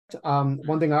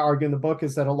One thing I argue in the book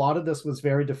is that a lot of this was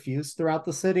very diffuse throughout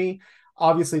the city.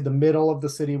 Obviously, the middle of the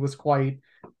city was quite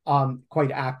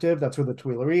active. That's where the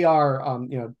Tuileries are,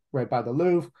 right by the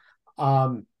Louvre.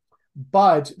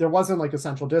 But there wasn't like a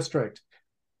central district.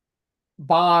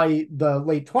 By the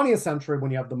late 20th century,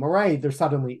 when you have the Marais, there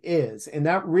suddenly is. And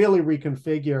that really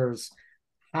reconfigures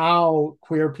how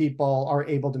queer people are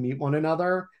able to meet one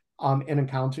another, and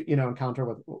encounter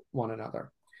with one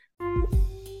another.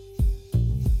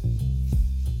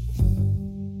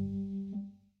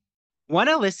 Want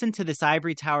to listen to this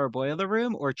Ivory Tower Boiler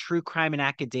Room or True Crime and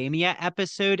Academia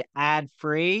episode ad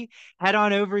free? Head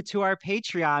on over to our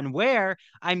Patreon, where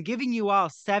I'm giving you all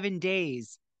 7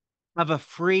 days of a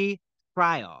free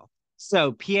trial.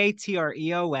 So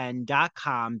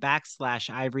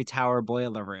patreon.com/Ivory Tower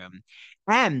Boiler Room.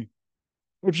 And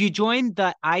if you join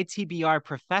the ITBR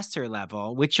professor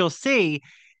level, which you'll see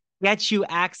gets you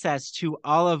access to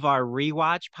all of our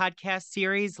rewatch podcast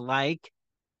series like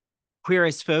Queer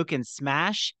as Folk and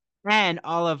Smash, and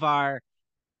all of our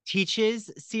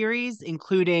Teaches series,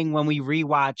 including when we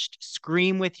rewatched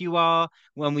Scream with you all,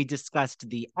 when we discussed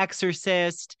The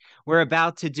Exorcist. We're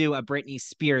about to do a Britney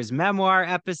Spears memoir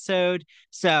episode.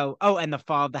 So, oh, and The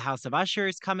Fall of the House of Usher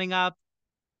is coming up.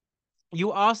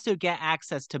 You also get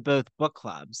access to both book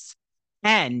clubs.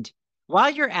 And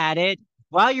while you're at it,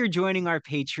 while you're joining our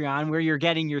Patreon, where you're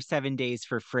getting your 7 days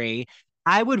for free,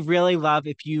 I would really love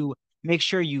if you make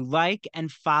sure you like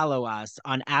and follow us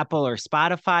on Apple or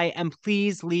Spotify, and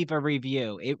please leave a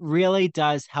review. It really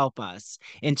does help us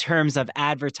in terms of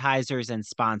advertisers and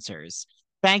sponsors.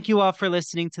 Thank you all for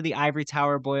listening to the Ivory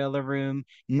Tower Boiler Room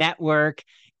Network.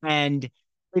 And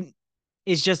it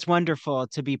is just wonderful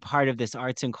to be part of this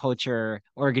arts and culture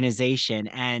organization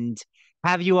and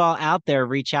have you all out there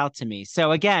reach out to me.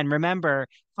 So again, remember,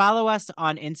 follow us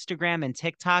on Instagram and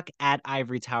TikTok at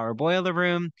Ivory Tower Boiler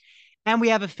Room. And we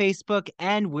have a Facebook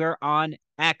and we're on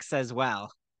X as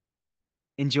well.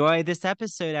 Enjoy this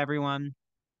episode, everyone.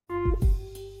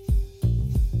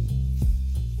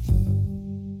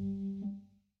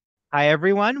 Hi,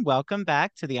 everyone. Welcome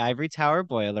back to the Ivory Tower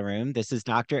Boiler Room. This is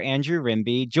Dr. Andrew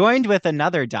Rimby, joined with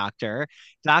another doctor,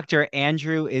 Dr.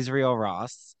 Andrew Israel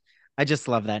Ross. I just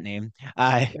love that name.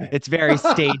 It's very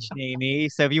stage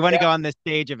namey. So if you want to Yeah. go on this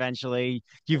stage eventually,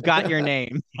 you've got your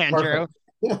name, Andrew. Perfect.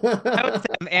 I would say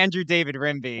I'm Andrew David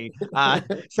Rimby.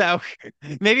 So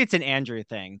maybe it's an Andrew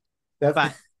thing, That's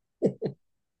but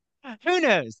who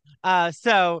knows?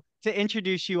 So to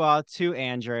introduce you all to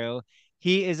Andrew,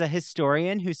 he is a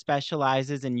historian who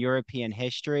specializes in European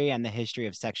history and the history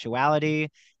of sexuality.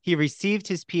 He received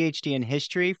his PhD in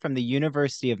history from the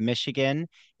University of Michigan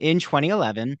in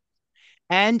 2011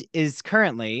 and is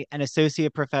currently an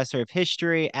associate professor of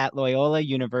history at Loyola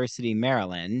University,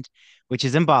 Maryland, which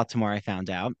is in Baltimore, I found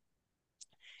out.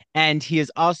 And he is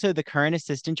also the current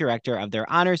assistant director of their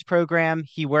honors program.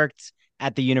 He worked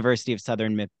at the University of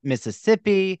Southern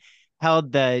Mississippi,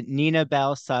 held the Nina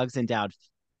Bell Suggs Endowed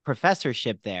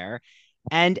Professorship there,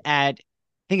 and at, I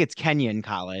think it's Kenyon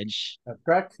College.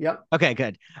 correct. Yep. Okay,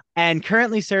 good. And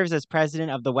currently serves as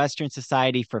president of the Western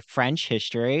Society for French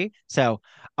History. So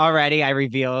already I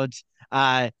revealed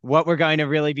what we're going to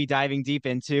really be diving deep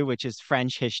into, which is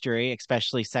French history,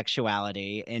 especially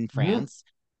sexuality in Mhm. France.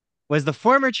 Was the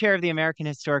former chair of the American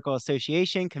Historical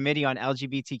Association Committee on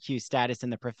LGBTQ Status in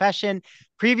the Profession,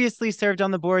 previously served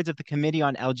on the boards of the Committee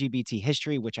on LGBT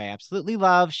History, which I absolutely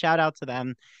love. Shout out to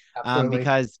them, Absolutely.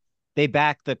 because they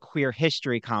back the Queer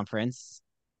History Conference,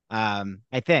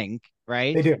 I think, They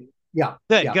right? do. Yeah.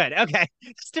 Good, Yeah. good. Okay.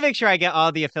 Just to make sure I get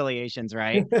all the affiliations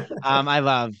right. I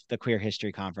love the Queer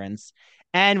History Conference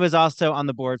and was also on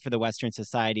the board for the Western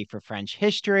Society for French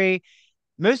History.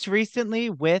 Most recently,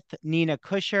 with Nina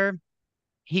Kusher,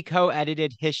 he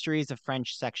co-edited Histories of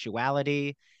French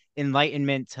Sexuality,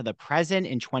 Enlightenment to the Present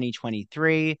in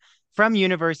 2023 from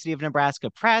University of Nebraska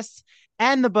Press,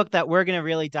 and the book that we're going to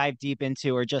really dive deep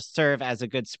into or just serve as a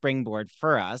good springboard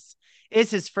for us is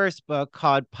his first book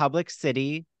called Public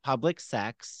City, Public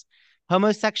Sex,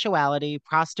 Homosexuality,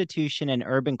 Prostitution, and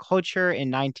Urban Culture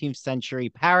in 19th Century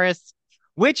Paris,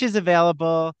 which is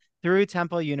available through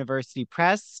Temple University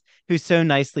Press, who so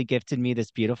nicely gifted me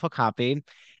this beautiful copy.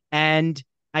 And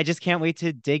I just can't wait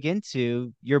to dig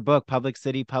into your book, Public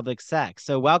City, Public Sex.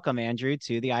 So, welcome, Andrew,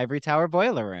 to the Ivory Tower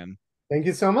Boiler Room. Thank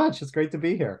you so much. It's great to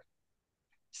be here.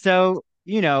 So,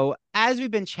 as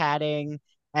we've been chatting,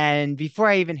 and before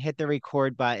I even hit the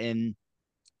record button,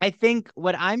 I think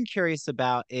what I'm curious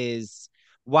about is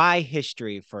why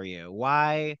history for you?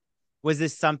 Why was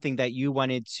this something that you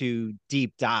wanted to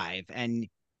deep dive and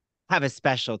have a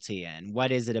specialty in?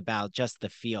 What is it about just the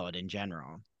field in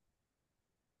general?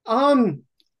 Um,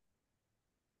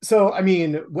 So, I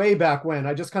mean, way back when,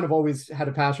 I just kind of always had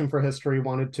a passion for history,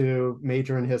 wanted to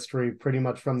major in history pretty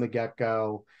much from the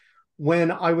get-go.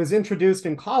 When I was introduced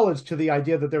in college to the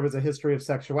idea that there was a history of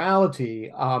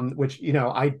sexuality, which,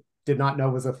 I did not know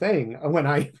was a thing when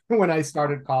I when I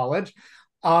started college,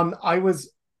 I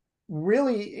was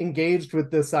really engaged with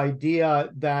this idea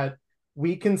that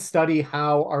we can study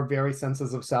how our very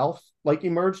senses of self like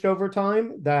emerged over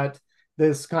time, that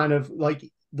this kind of like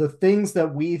the things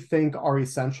that we think are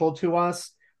essential to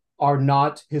us are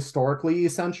not historically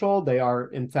essential. They are,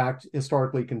 in fact,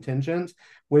 historically contingent,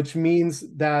 which means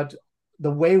that the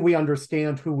way we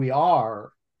understand who we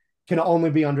are can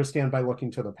only be understood by looking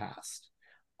to the past.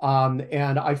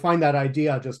 And I find that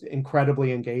idea just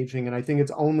incredibly engaging. And I think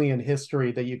it's only in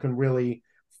history that you can really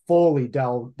fully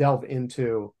delve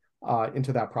into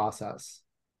that process.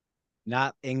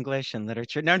 Not English and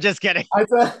literature. No, I'm just kidding. I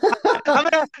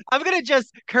I'm gonna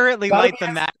just currently gotta light be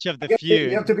the match of the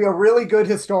you have feud. to be a really good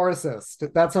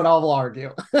historicist. That's what I'll argue,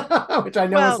 which I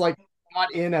know is Well, like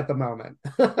not in at the moment.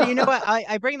 but you know what?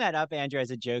 I bring that up, Andrew,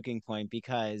 as a joking point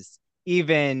because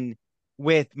even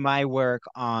with my work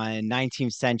on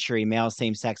 19th century male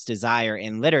same-sex desire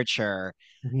in literature,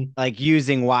 Mhm. like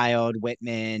using Wilde,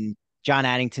 Whitman, John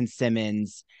Addington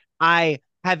Symonds, I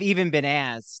have even been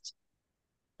asked,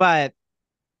 but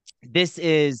this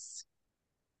is,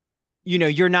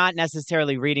 you're not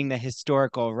necessarily reading the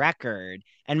historical record.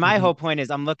 And my Mhm. whole point is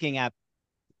I'm looking at,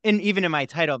 and even in my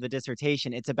title of the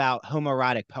dissertation, it's about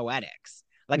homoerotic poetics.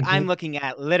 Like I'm Mhm. looking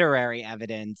at literary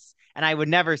evidence, and I would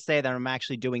never say that I'm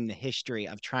actually doing the history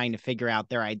of trying to figure out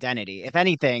their identity. If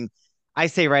anything, I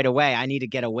say right away, I need to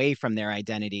get away from their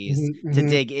identities Mhm. to Mhm.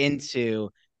 dig into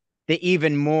the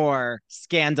even more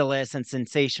scandalous and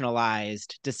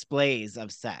sensationalized displays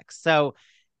of sex. So,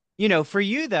 for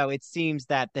you though, it seems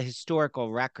that the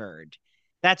historical record,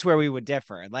 that's where we would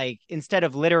differ. Like instead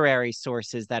of literary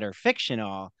sources that are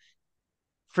fictional,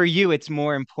 for you it's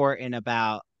more important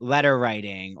about letter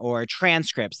writing or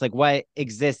transcripts, like what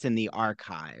exists in the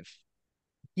archive.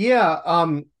 Yeah,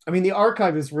 I mean, the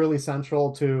archive is really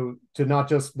central to not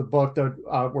just the book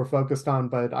that we're focused on,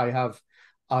 but I have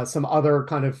some other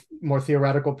kind of more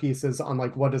theoretical pieces on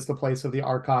like what is the place of the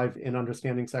archive in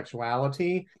understanding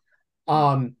sexuality.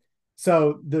 Um,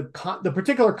 so the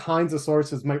particular kinds of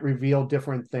sources might reveal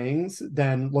different things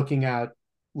than looking at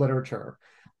literature.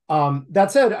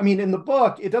 That said, I mean, in the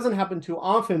book, it doesn't happen too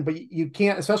often, but you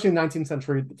can't, especially in 19th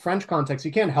century French context,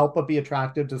 you can't help but be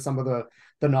attracted to some of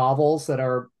the novels that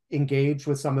are engaged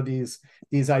with some of these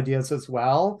ideas as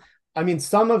well. I mean,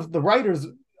 some of the writers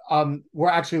were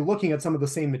actually looking at some of the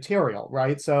same material,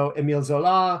 right? So Emile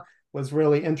Zola was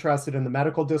really interested in the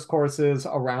medical discourses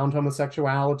around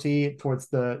homosexuality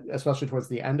especially towards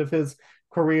the end of his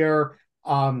career.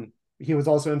 He was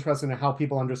also interested in how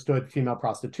people understood female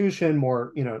prostitution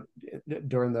more,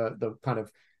 during the kind of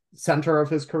center of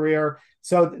his career.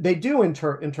 So they do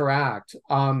interact.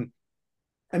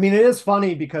 I mean, it is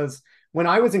funny because when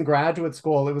I was in graduate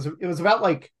school, it was about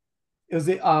like it was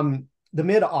the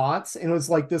mid aughts, and it was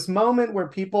like this moment where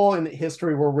people in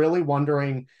history were really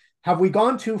wondering, have we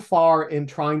gone too far in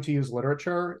trying to use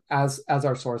literature as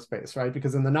our source base, right?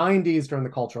 Because in the 90s, during the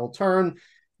cultural turn,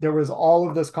 there was all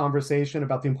of this conversation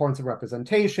about the importance of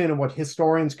representation and what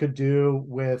historians could do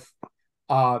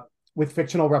uh, with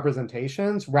fictional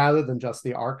representations rather than just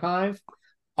the archive.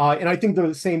 And I think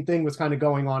the same thing was kind of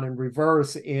going on in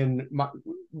reverse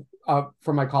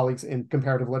for my colleagues in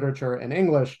comparative literature and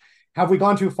English. Have we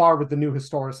gone too far with the new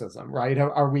historicism, right?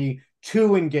 Are we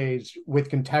too engaged with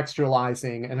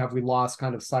contextualizing, and have we lost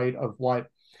kind of sight of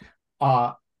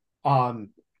uh,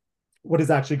 um, what is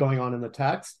actually going on in the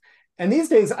text? And these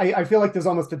days, I feel like there's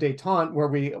almost a detente where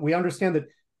we understand that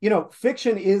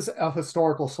fiction is a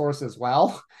historical source as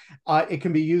well. It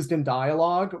can be used in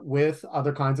dialogue with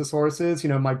other kinds of sources.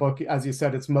 My book, as you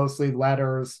said, it's mostly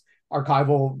letters,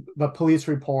 archival, but police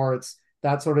reports,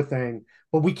 that sort of thing.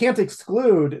 But we can't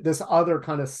exclude this other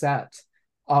kind of set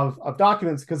of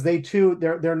documents because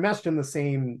they're enmeshed in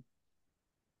the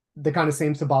kind of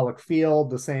same symbolic field,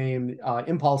 the same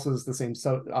impulses, the same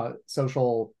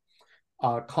social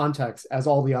context as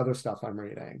all the other stuff I'm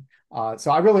reading.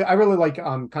 So I really like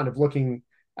kind of looking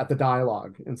at the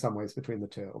dialogue in some ways between the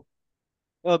two.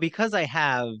 Well, because I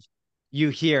have you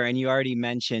here and you already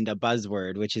mentioned a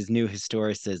buzzword, which is new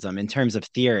historicism in terms of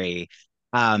theory.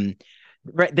 Um,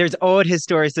 right, there's old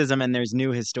historicism and there's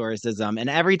new historicism. And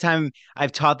every time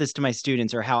I've taught this to my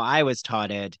students or how I was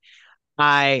taught it,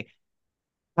 I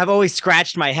have always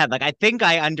scratched my head. Like I think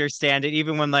I understand it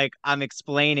even when like I'm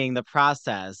explaining the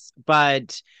process.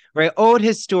 But right, old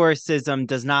historicism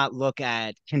does not look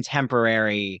at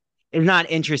contemporary is not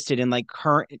interested in like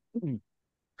current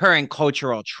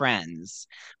cultural trends.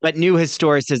 But new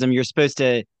historicism, you're supposed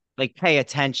to like pay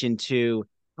attention to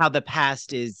how the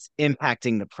past is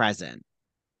impacting the present.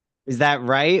 Is that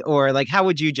right? Or like how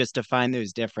would you just define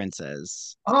those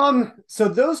differences? So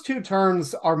those two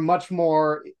terms are much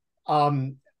more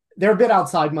they're a bit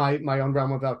outside my own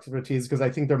realm of expertise because I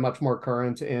think they're much more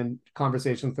current in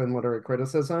conversations than literary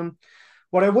criticism.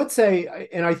 What I would say,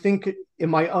 and I think in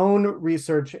my own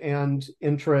research and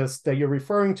interest that you're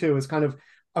referring to, is kind of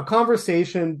a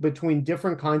conversation between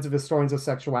different kinds of historians of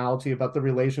sexuality about the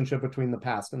relationship between the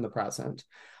past and the present.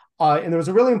 And there was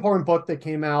a really important book that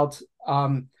came out,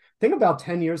 I think about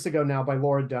 10 years ago now, by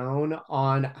Laura Doan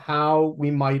on how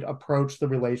we might approach the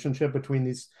relationship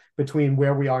between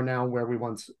where we are now and where we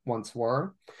once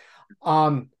were.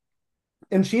 Um,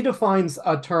 and she defines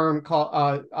a term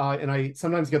called, and I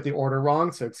sometimes get the order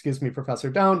wrong, so excuse me, Professor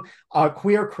Down,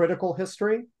 queer critical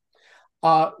history,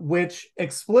 which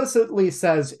explicitly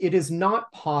says it is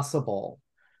not possible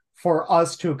for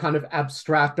us to kind of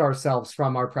abstract ourselves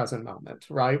from our present moment,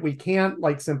 right? We can't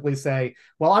like simply say,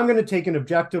 well, I'm going to take an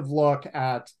objective look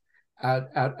at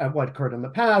what occurred in the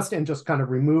past and just kind of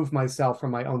remove myself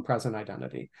from my own present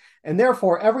identity. And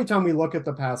therefore, every time we look at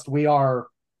the past, we are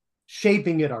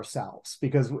shaping it ourselves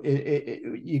because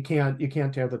you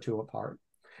can't tear the two apart.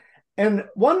 And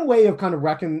one way of kind of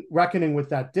reckoning with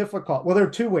that difficult, well, there are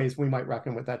two ways we might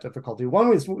reckon with that difficulty.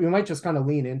 One is we might just kind of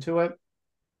lean into it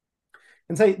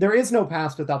and say there is no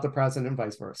past without the present and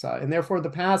vice versa. And therefore, the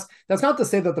past, that's not to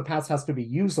say that the past has to be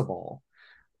usable,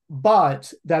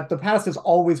 but that the past is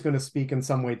always going to speak in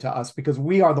some way to us because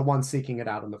we are the ones seeking it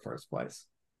out in the first place.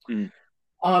 Mm.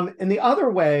 And the other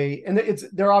way, and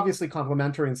they're obviously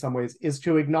complementary in some ways, is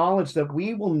to acknowledge that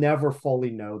we will never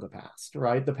fully know the past,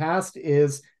 right? The past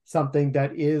is something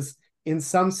that is, in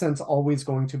some sense, always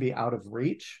going to be out of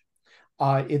reach.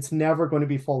 It's never going to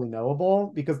be fully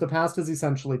knowable because the past is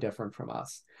essentially different from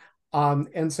us.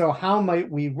 And so how might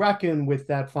we reckon with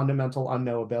that fundamental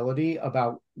unknowability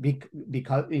about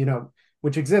because,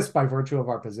 which exists by virtue of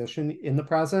our position in the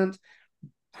present?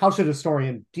 How should a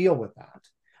historian deal with that?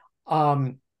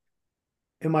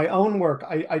 In my own work,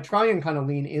 I try and kind of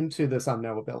lean into this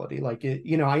unknowability. Like,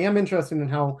 I am interested in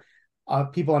how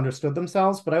people understood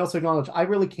themselves, but I also acknowledge I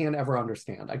really can't ever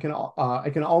understand. I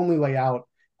can only lay out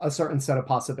a certain set of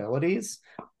possibilities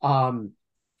that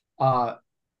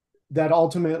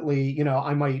ultimately,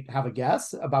 I might have a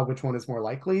guess about which one is more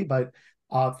likely, but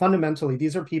fundamentally,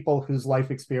 these are people whose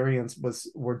life experience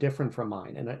were different from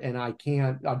mine, and I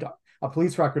can't. A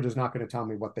police record is not going to tell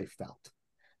me what they felt.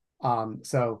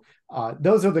 So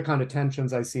those are the kind of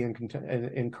tensions I see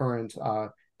in current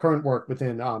work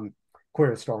within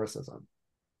queer historicism.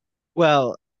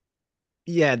 Well,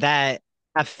 yeah, that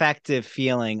affective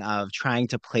feeling of trying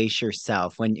to place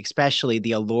yourself when, especially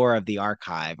the allure of the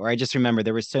archive. Or I just remember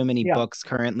there were so many Yeah, books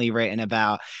currently written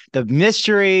about the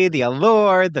mystery, the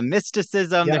allure, the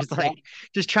mysticism. yeah, There's yeah. like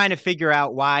just trying to figure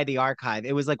out why the archive.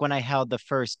 It was like when I held the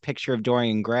first picture of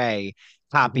Dorian Gray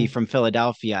copy Mm-hmm. from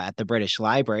Philadelphia at the British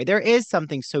Library. There is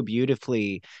something so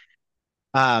beautifully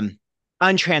um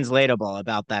untranslatable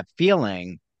about that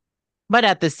feeling. But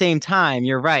at the same time,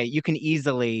 you're right. You can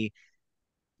easily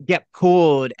get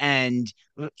pulled and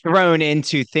thrown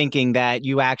into thinking that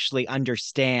you actually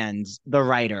understand the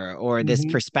writer or this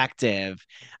Mm-hmm. perspective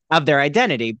of their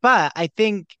identity. But I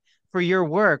think for your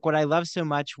work, what I love so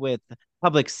much with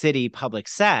Public City, Public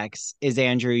Sex is,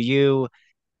 Andrew, you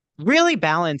really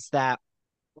balance that.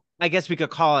 I guess we could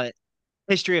call it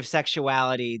history of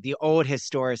sexuality, the old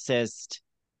historicist.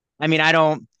 I mean, I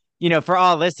don't, for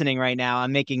all listening right now,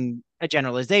 I'm making a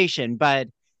generalization, but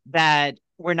that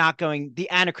we're not going, the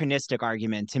anachronistic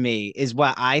argument to me is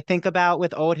what I think about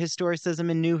with old historicism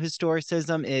and new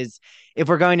historicism is if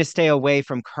we're going to stay away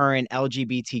from current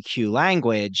LGBTQ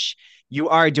language, you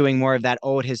are doing more of that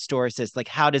old historicist. Like,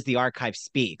 how does the archive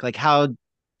speak? Like, how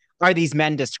are these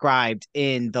men described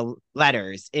in the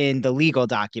letters, in the legal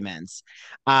documents?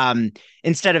 Um,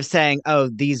 Instead of saying, oh,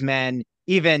 these men,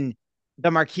 even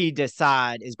the Marquis de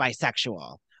Sade is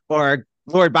bisexual or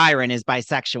Lord Byron is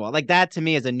bisexual. Like that to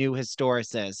me is a new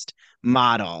historicist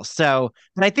model. So,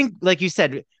 but I think, like you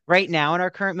said, right now in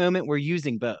our current moment, we're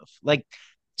using both. Like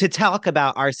to talk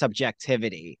about our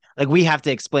subjectivity, like we have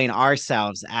to explain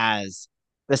ourselves as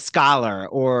the scholar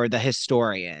or the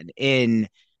historian in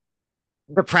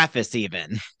the preface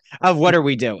even of what are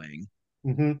we doing.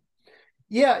 Mm-hmm.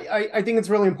 Yeah, I think it's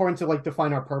really important to like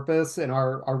define our purpose and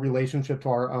our relationship to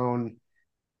our own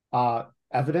uh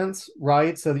evidence,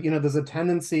 right? So that, there's a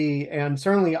tendency, and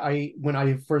certainly when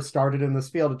I first started in this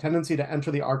field, a tendency to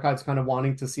enter the archives kind of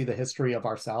wanting to see the history of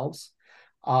ourselves.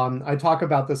 I talk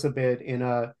about this a bit in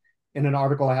an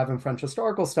article I have in French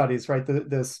Historical Studies, right?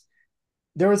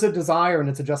 There is a desire, and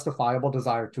it's a justifiable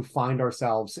desire, to find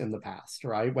ourselves in the past,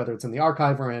 right? Whether it's in the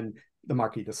archive or in the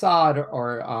Marquis de Sade,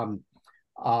 or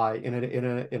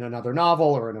in another novel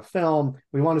or in a film.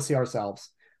 We want to see ourselves.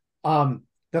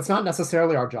 That's not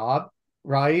necessarily our job,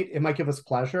 right? It might give us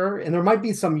pleasure, and there might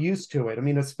be some use to it. I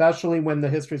mean, especially when the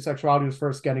history of sexuality was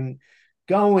first getting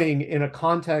going in a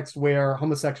context where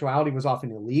homosexuality was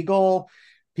often illegal.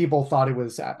 People thought it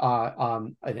was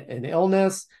an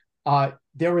illness.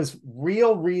 There was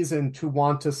real reason to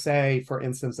want to say, for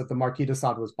instance, that the Marquis de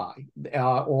Sade was bi,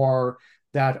 or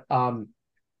that oh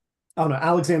no,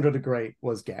 Alexander the Great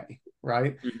was gay,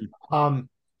 right? Mhm. Um,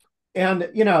 and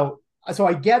you know, so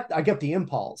I get the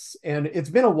impulse, and it's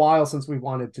been a while since we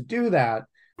wanted to do that.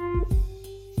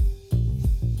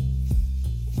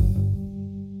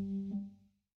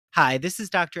 Hi, this is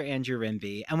Dr. Andrew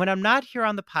Rimby, and when I'm not here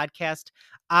on the podcast,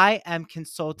 I am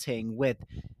consulting with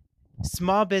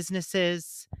small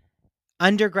businesses,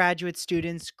 undergraduate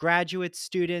students, graduate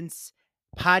students,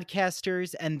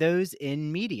 podcasters, and those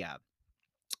in media.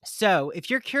 So, if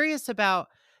you're curious about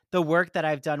the work that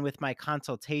I've done with my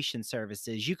consultation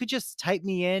services, you could just type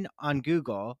me in on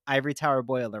Google, Ivory Tower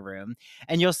Boiler Room,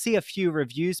 and you'll see a few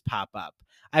reviews pop up.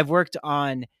 I've worked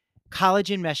on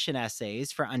college admission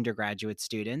essays for undergraduate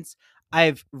students.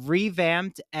 I've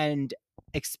revamped and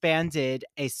expanded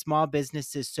a small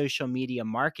business's social media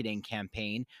marketing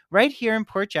campaign right here in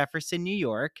Port Jefferson, New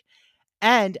York.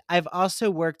 And I've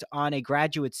also worked on a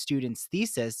graduate student's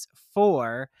thesis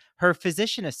for her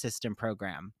physician assistant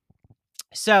program.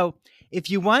 So if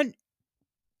you want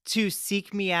to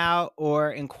seek me out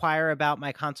or inquire about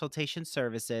my consultation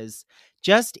services,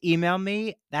 just email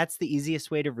me. That's the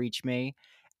easiest way to reach me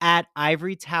at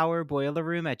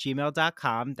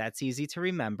ivorytowerboilerroom@gmail.com. That's easy to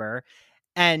remember.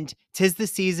 And 'tis the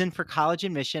season for college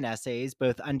admission essays,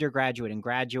 both undergraduate and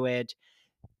graduate,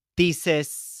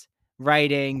 thesis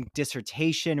writing,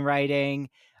 dissertation writing.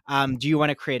 Do you want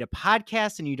to create a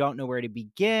podcast and you don't know where to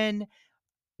begin?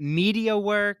 Media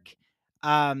work,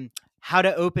 how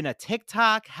to open a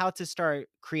TikTok, how to start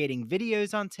creating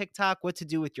videos on TikTok, what to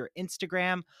do with your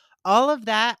Instagram. All of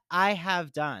that I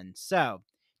have done. So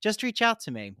just reach out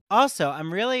to me. Also,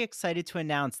 I'm really excited to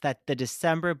announce that the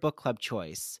December book club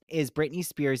choice is Britney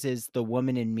Spears' The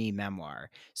Woman in Me memoir.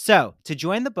 So to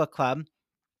join the book club,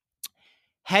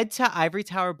 head to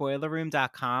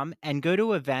ivorytowerboilerroom.com and go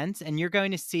to events, and you're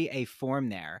going to see a form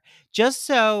there, just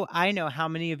so I know how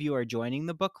many of you are joining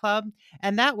the book club.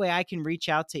 And that way I can reach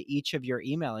out to each of your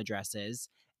email addresses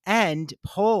and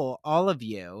poll all of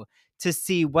you to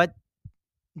see what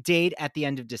date at the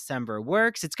end of December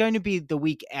works. It's going to be the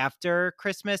week after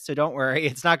Christmas, so don't worry.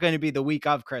 It's not going to be the week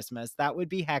of Christmas. That would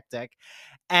be hectic.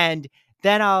 And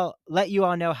then I'll let you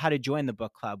all know how to join the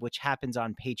book club, which happens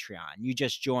on Patreon. You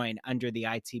just join under the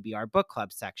ITBR book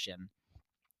club section.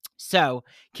 So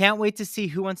can't wait to see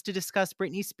who wants to discuss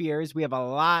Britney Spears. We have a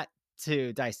lot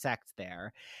to dissect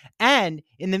there. And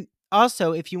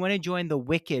also, if you want to join the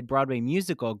Wicked Broadway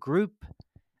musical group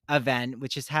event,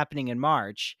 which is happening in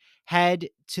March, head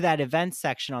to that events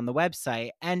section on the website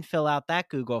and fill out that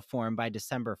Google form by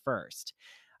December 1st.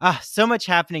 So much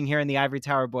happening here in the Ivory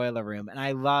Tower Boiler Room, and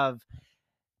I love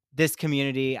this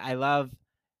community. I love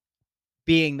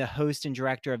being the host and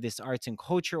director of this arts and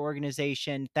culture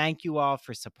organization. Thank you all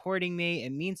for supporting me.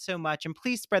 It means so much. And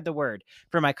please spread the word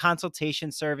for my consultation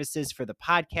services, for the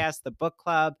podcast, the book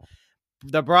club,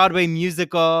 the Broadway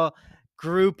musical,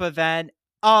 group event,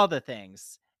 all the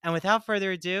things. And without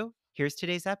further ado, here's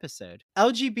today's episode.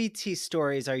 LGBT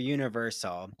stories are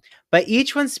universal, but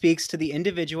each one speaks to the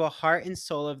individual heart and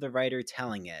soul of the writer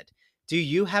telling it. Do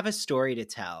you have a story to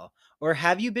tell? Or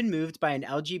have you been moved by an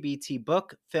LGBT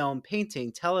book, film,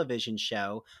 painting, television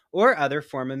show, or other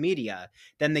form of media?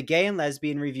 Then the Gay and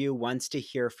Lesbian Review wants to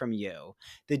hear from you.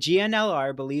 The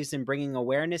GNLR believes in bringing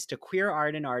awareness to queer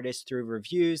art and artists through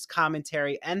reviews,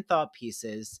 commentary, and thought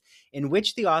pieces in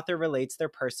which the author relates their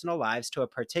personal lives to a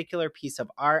particular piece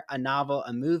of art, a novel,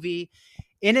 a movie.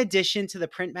 In addition to the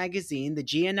print magazine, the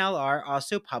GNLR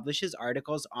also publishes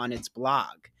articles on its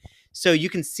blog. So you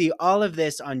can see all of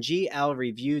this on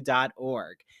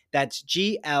glreview.org. That's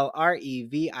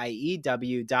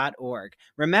glreview.org.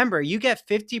 Remember, you get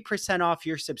 50% off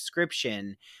your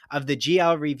subscription of the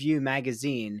GL Review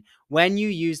magazine when you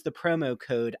use the promo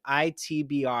code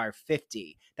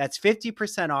ITBR50. That's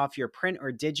 50% off your print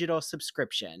or digital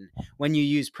subscription when you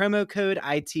use promo code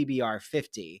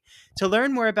ITBR50. To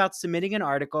learn more about submitting an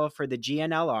article for the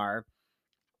GNLR,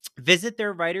 Visit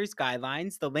their writer's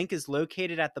guidelines. The link is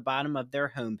located at the bottom of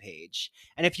their homepage.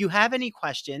 And if you have any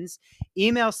questions,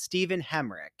 email Stephen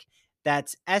Hemrick.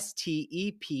 That's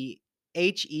STEPHEN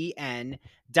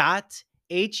dot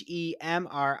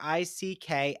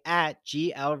HEMRICK at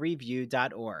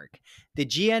glreview.org. The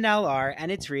GNLR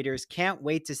and its readers can't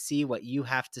wait to see what you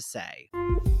have to say.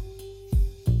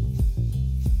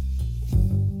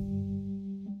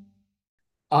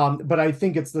 But I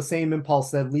think it's the same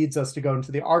impulse that leads us to go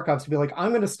into the archives to be like, I'm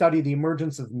going to study the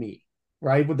emergence of me,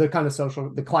 right? With the kind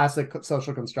of the classic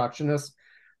social constructionist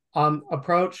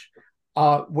approach.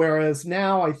 Whereas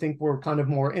now I think we're kind of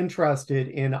more interested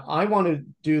in, I want to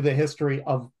do the history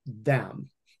of them.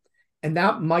 And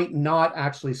that might not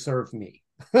actually serve me,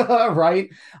 right?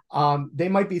 They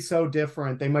might be so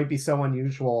different, they might be so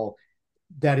unusual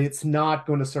that it's not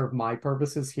going to serve my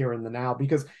purposes here in the now.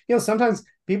 Because, sometimes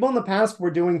people in the past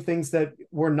were doing things that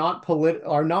are not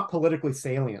politically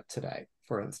salient today,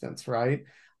 for instance, right?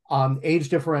 Age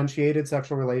differentiated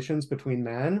sexual relations between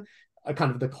men, a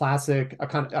kind of a classic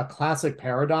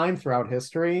paradigm throughout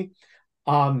history,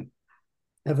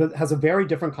 has a very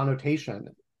different connotation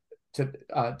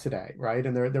today, right?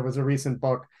 And there was a recent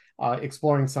book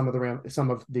exploring some of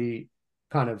the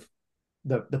kind of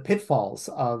the pitfalls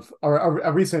of, or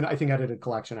a recent, I think, edited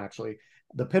collection, actually,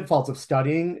 the pitfalls of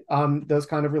studying those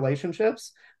kind of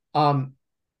relationships.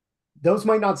 Those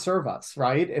might not serve us,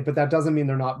 right? But that doesn't mean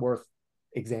they're not worth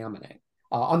examining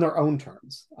on their own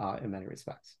terms in many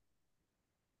respects.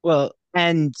 Well,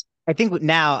 and I think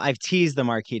now I've teased the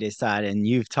Marquis de Sade and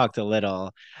you've talked a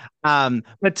little.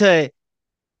 But to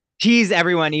tease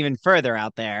everyone even further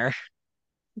out there,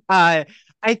 uh,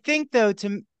 I think though,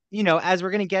 as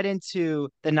we're going to get into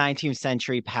the 19th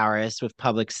century Paris with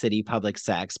public city, public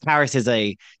sex, Paris is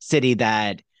a city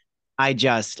that I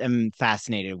just am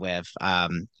fascinated with.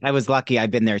 I was lucky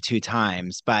I've been there 2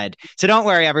 times, but so don't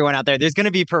worry, everyone out there, there's going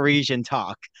to be Parisian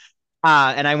talk.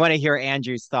 And I want to hear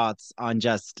Andrew's thoughts on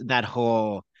just that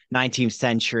whole 19th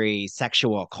century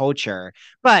sexual culture.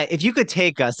 But if you could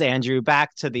take us, Andrew,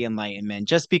 back to the Enlightenment,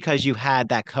 just because you had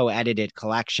that co-edited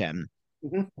collection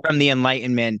from the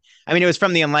Enlightenment. I mean, it was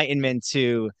from the Enlightenment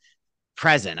to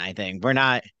present, I think. We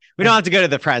don't have to go to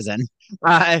the present.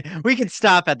 We could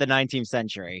stop at the 19th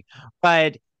century.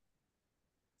 But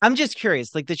I'm just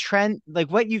curious, like the trend,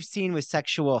 like what you've seen with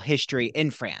sexual history in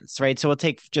France, right? So we'll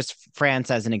take just France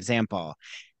as an example.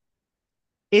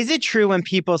 Is it true when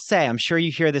people say, I'm sure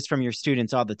you hear this from your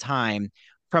students all the time,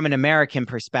 from an American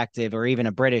perspective or even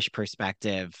a British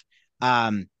perspective,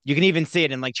 you can even see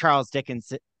it in like Charles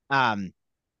Dickens'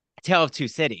 Tale of Two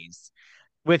Cities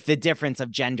with the difference of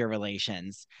gender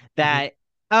relations that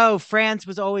oh, France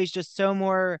was always just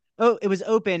it was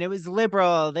open, it was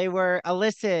liberal, they were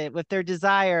illicit with their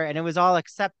desire, and it was all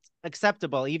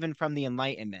acceptable even from the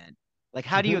Enlightenment. Like,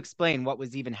 how do you explain what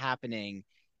was even happening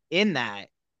in that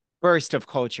burst of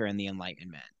culture in the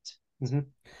Enlightenment?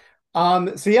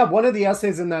 So yeah, one of the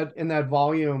essays in that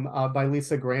volume by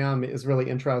Lisa Graham is really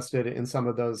interested in some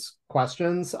of those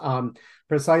questions,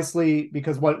 precisely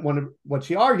because what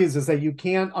she argues is that you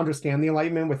can't understand the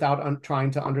Enlightenment without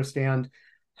trying to understand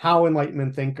how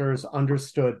Enlightenment thinkers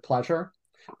understood pleasure.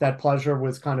 That pleasure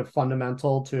was kind of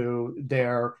fundamental to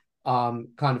their kind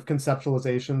of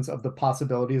conceptualizations of the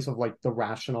possibilities of like the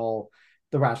rational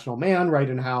man, right,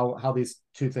 and how these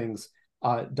two things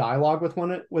dialogue with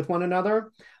one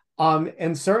another.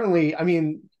 And certainly, I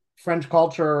mean, French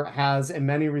culture has, in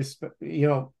many respects,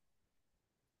 in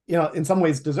some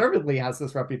ways, deservedly has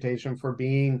this reputation for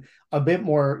being a bit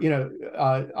more,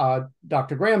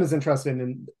 Dr. Graham is interested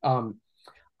in,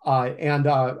 and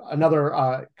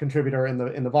another contributor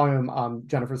in the volume,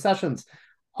 Jennifer Sessions,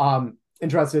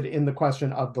 interested in the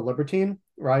question of the libertine,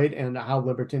 right, and how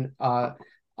libertine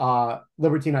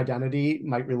identity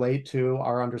might relate to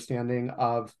our understanding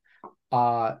of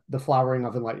the flowering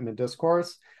of Enlightenment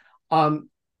discourse.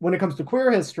 When it comes to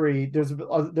queer history, there's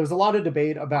a lot of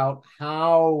debate about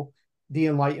how the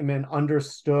Enlightenment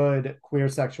understood queer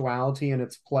sexuality and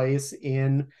its place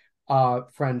in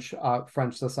French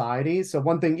society. So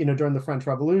one thing, during the French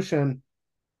Revolution,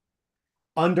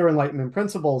 under Enlightenment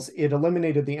principles, it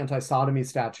eliminated the anti-sodomy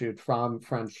statute from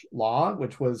French law,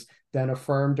 which was then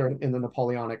affirmed in the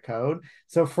Napoleonic Code.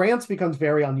 So France becomes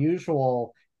very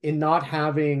unusual in not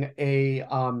having a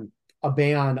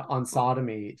ban on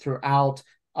sodomy throughout,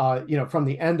 from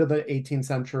the end of the 18th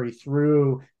century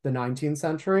through the 19th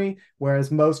century,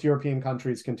 whereas most European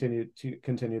countries continue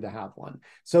to have one.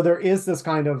 So there is this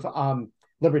kind of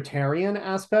libertarian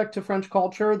aspect to French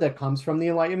culture that comes from the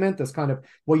Enlightenment. This kind of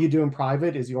what you do in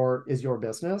private is your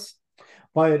business.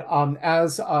 But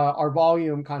as our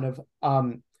volume kind of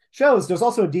shows, there's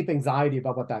also a deep anxiety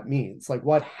about what that means. Like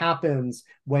what happens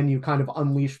when you kind of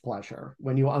unleash pleasure,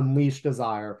 when you unleash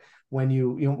desire, when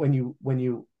you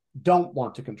don't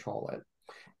want to control it.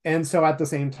 And so at the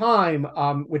same time,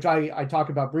 which I talk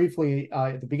about briefly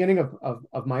at the beginning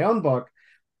of my own book,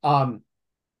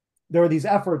 there are these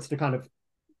efforts to kind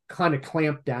of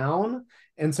clamp down.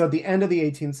 And so at the end of the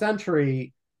 18th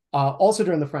century, also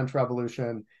during the French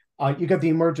Revolution, you get the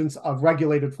emergence of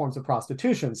regulated forms of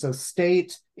prostitution. So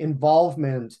state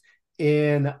involvement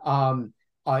in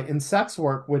sex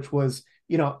work, which was,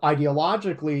 you know,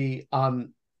 ideologically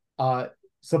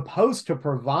supposed to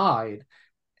provide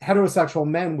heterosexual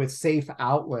men with safe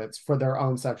outlets for their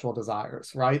own sexual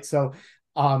desires, right? So,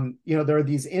 you know, there are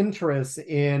these interests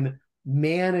in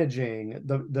managing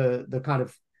the kind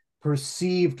of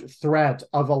perceived threat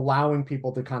of allowing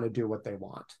people to kind of do what they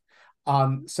want.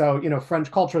 So, you know,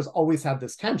 French culture has always had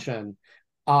this tension,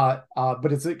 but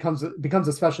it becomes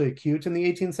especially acute in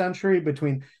the 18th century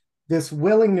between this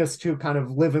willingness to kind of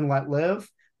live and let live,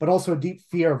 but also a deep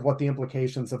fear of what the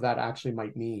implications of that actually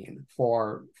might mean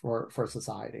for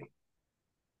society.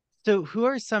 So, who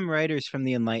are some writers from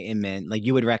the Enlightenment like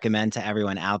you would recommend to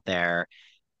everyone out there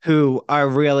who are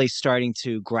really starting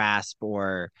to grasp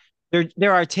or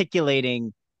they're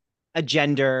articulating a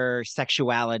gender,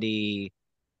 sexuality,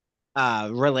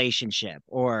 relationship,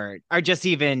 or are just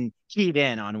even keyed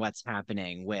in on what's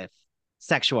happening with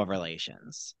sexual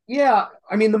relations? Yeah,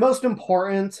 I mean, the most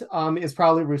important is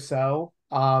probably Rousseau,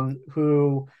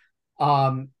 who,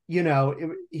 you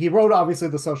know, he wrote obviously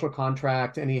the social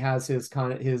contract, and he has his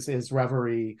kind of his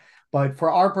reverie. But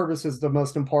for our purposes, the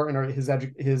most important are his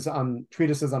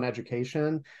treatises on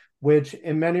education, which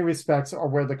in many respects are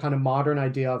where the kind of modern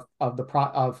idea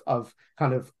of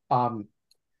kind of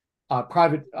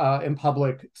private and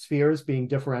public spheres being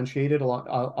differentiated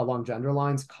along gender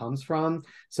lines comes from.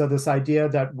 So this idea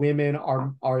that women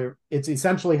are it's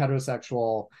essentially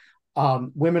heterosexual.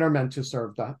 Women are meant to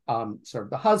serve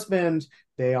the husband.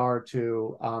 They are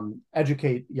to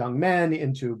educate young men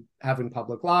into having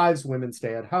public lives. Women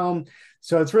stay at home.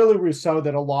 So it's really Rousseau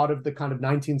that a lot of the kind of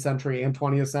 19th century and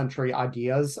 20th century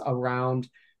ideas around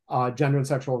gender and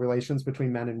sexual relations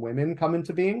between men and women come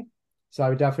into being. So I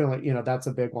would definitely, you know, that's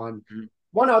a big one. Mm-hmm.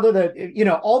 One other that, you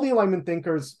know, all the Enlightenment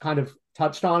thinkers kind of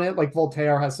touched on it. Like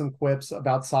Voltaire has some quips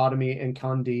about sodomy and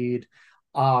Candide.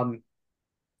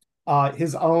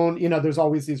 His own, you know, there's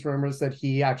always these rumors that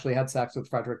he actually had sex with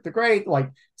Frederick the Great.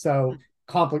 Like, so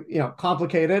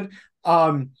complicated.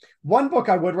 One book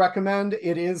I would recommend,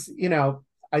 it is, you know,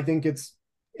 I think it's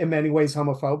in many ways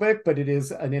homophobic, but it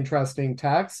is an interesting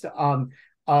text.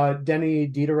 Denis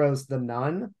Diderot's The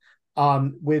Nun.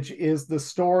 Which is the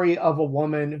story of a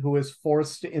woman who is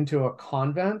forced into a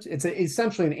convent. It's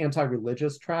essentially an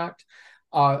anti-religious tract.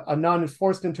 A nun is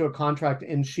forced into a contract,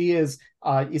 and she is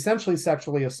essentially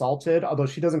sexually assaulted, although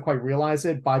she doesn't quite realize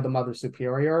it, by the Mother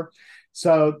Superior.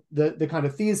 So the kind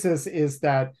of thesis is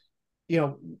that, you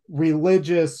know,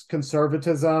 religious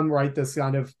conservatism, right, this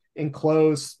kind of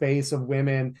enclosed space of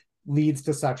women leads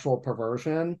to sexual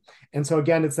perversion. And so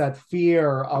again, it's that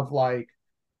fear of like,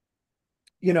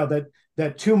 you know,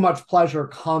 that too much pleasure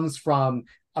comes from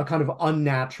a kind of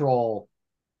unnatural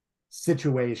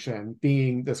situation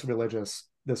being this religious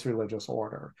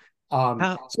order.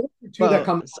 So two that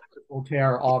come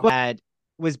Voltaire off. That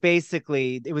was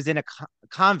basically it was in a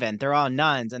convent. They're all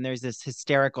nuns, and there's this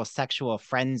hysterical sexual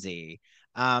frenzy.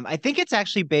 I think it's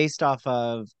actually based off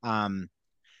of I'll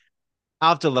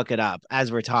have to look it up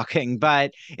as we're talking,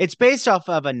 but it's based off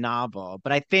of a novel.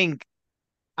 But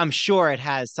I'm sure it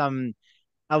has some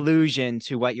allusion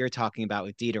to what you're talking about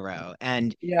with Diderot.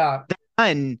 And yeah, the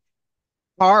nun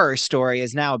horror story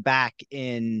is now back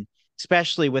in,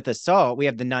 especially with Assault. We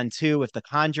have the Nun 2 with the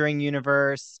Conjuring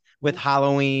universe, with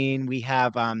Halloween. We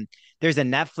have there's a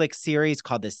Netflix series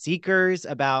called The Seekers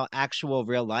about actual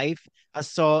real life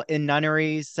assault in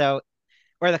nunneries. So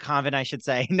or the convent, I should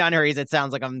say. Nunneries, it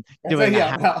sounds like I'm doing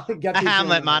a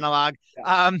Hamlet monologue.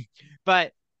 Yeah.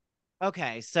 But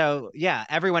okay, so yeah,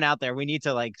 everyone out there, we need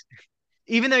to like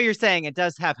even though you're saying it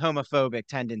does have homophobic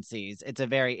tendencies, it's a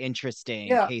very interesting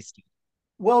case.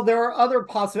 Well, there are other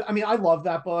possible. I mean, I love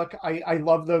that book. I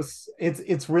love those.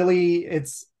 It's really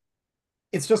it's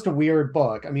just a weird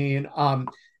book. I mean,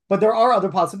 but there are other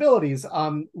possibilities.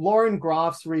 Lauren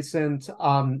Groff's recent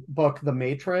book, The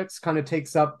Matrix, kind of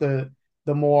takes up the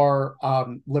more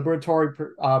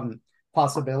liberatory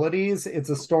possibilities. It's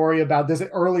a story about this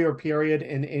earlier period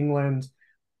in England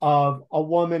of a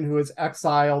woman who is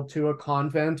exiled to a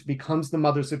convent, becomes the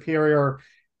Mother Superior,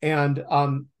 and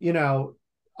you know,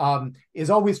 is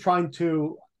always trying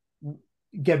to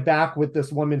get back with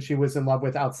this woman she was in love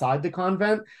with outside the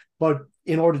convent, but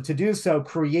in order to do so,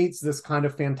 creates this kind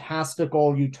of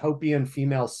fantastical utopian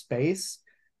female space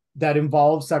that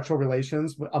involves sexual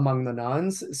relations among the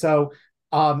nuns. So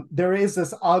there is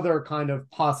this other kind of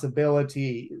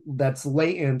possibility that's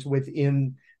latent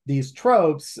within these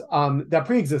tropes that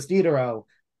pre-exist Diderot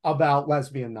about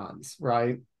lesbian nuns,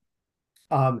 right?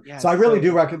 So I Yes. really So,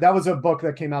 do recommend. That was a book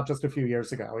that came out just a few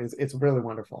years ago. It's really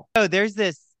wonderful. oh, there's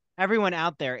this, everyone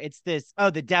out there, it's this, oh,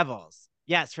 The Devils.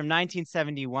 Yes, from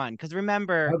 1971. Because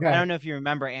remember, I Okay. don't know if you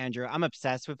remember, Andrew, I'm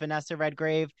obsessed with Vanessa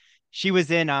Redgrave. She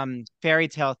was in Fairy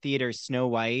Tale Theater's Snow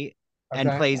White and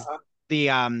Okay. plays the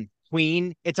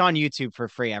queen. It's on YouTube for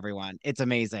free, everyone. It's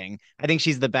amazing. I think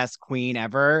she's the best queen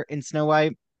ever in Snow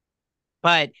White.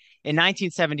 But in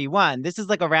 1971, this is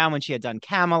like around when she had done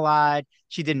Camelot.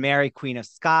 She did Mary, Queen of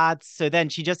Scots. So then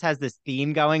she just has this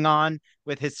theme going on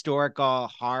with historical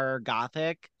horror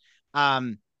gothic.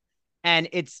 Um, and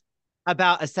it's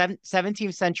about a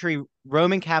 17th century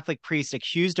Roman Catholic priest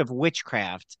accused of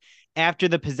witchcraft after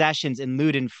the possessions in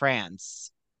Loudun,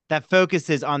 France, that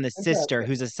focuses on the sister Interesting.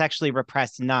 who's a sexually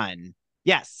repressed nun.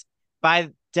 Yes, by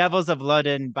Devils of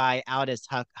Loudun by Aldous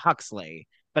Huxley,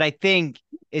 but I think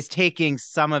is taking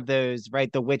some of those,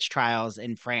 right, the witch trials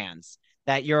in France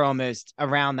that you're almost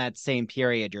around that same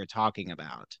period you're talking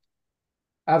about.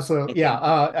 I Absolutely.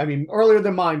 Yeah. think. I mean, earlier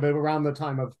than mine, but around the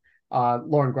time of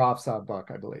Lauren Groff's book,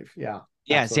 I believe. Yeah,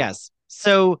 Yes, absolutely. yes.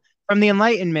 So from the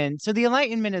Enlightenment, so the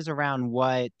Enlightenment is around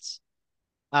what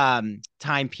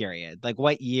time period? Like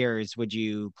what years would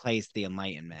you place the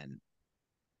Enlightenment?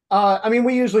 I mean,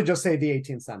 we usually just say the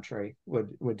 18th century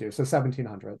would do, so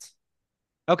 1700s.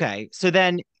 Okay. So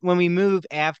then when we move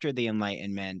after the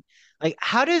Enlightenment, like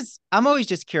how does I'm always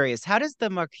just curious, how does the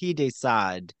Marquis de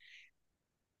Sade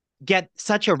get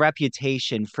such a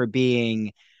reputation for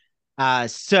being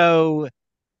so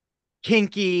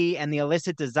kinky and the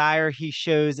illicit desire he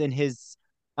shows in his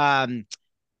um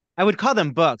I would call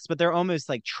them books, but they're almost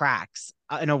like tracks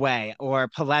in a way, or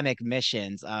polemic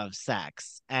missions of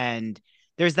sex. And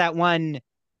there's that one,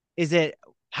 is it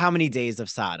How Many Days of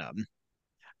Sodom?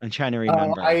 I'm trying to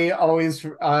remember. I always,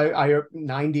 I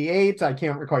 98. I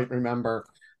can't quite remember.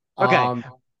 Okay. Um,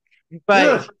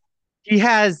 But mhm. he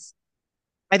has,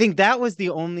 I think that was the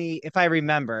only, if I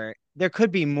remember, there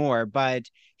could be more, but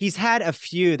he's had a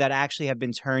few that actually have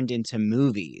been turned into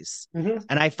movies. And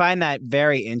I find that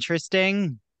very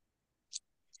interesting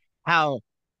how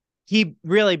he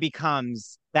really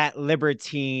becomes that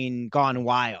libertine gone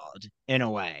wild in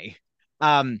a way.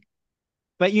 Um,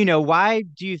 but why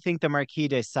do you think the Marquis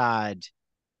de Sade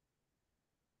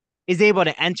is able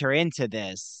to enter into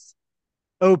this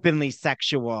openly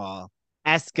sexual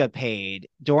escapade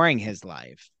during his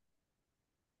life?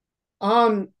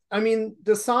 I mean,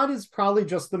 Desaad is probably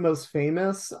just the most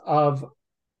famous of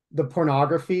the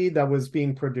pornography that was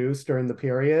being produced during the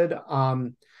period.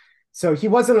 So he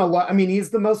wasn't a lot. I mean, he's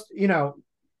the most,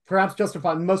 perhaps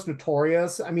justified, most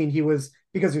notorious. I mean, he was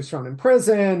because he was thrown in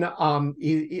prison.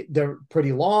 They're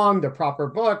pretty long, they're proper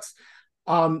books.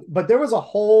 But there was a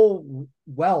whole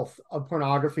wealth of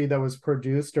pornography that was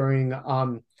produced during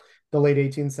the late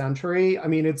 18th century. I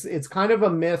mean, it's kind of a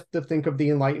myth to think of the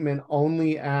Enlightenment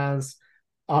only as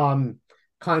um,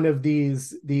 kind of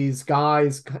these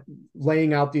guys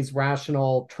laying out these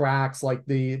rational tracks like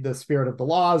the spirit of the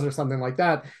laws or something like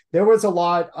that. There was a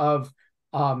lot of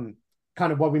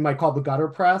kind of what we might call the gutter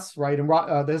press, right? And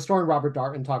the historian Robert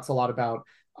Darnton talks a lot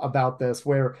about this,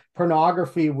 where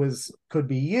pornography could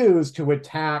be used to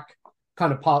attack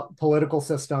kind of political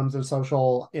systems and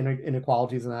social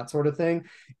inequalities and that sort of thing.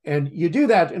 And you do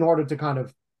that in order to kind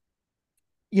of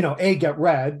get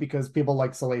read because people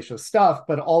like salacious stuff,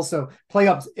 but also play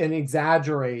up and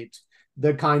exaggerate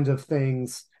the kinds of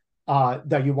things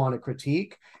that you want to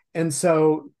critique. And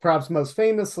so, perhaps most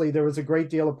famously, there was a great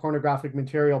deal of pornographic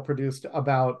material produced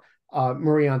about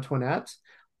Marie Antoinette.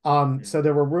 So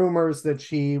there were rumors that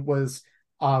she was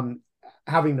having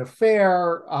an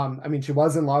affair. I mean, she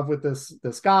was in love with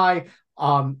this guy.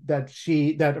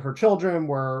 That her children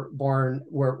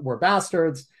were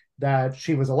bastards, that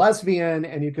she was a lesbian,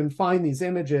 and you can find these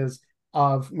images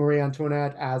of Marie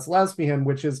Antoinette as lesbian,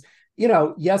 which is,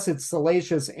 yes, it's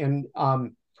salacious and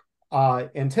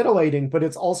titillating, but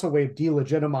it's also a way of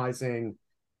delegitimizing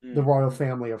the royal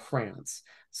family of France.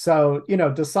 So,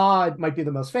 de Sade might be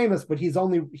the most famous, but he's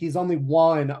only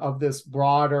one of this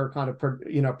broader kind of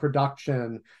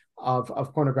production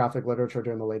of pornographic literature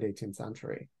during the late 18th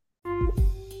century.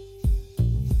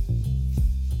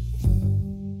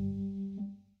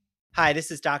 Hi,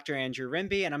 this is Dr. Andrew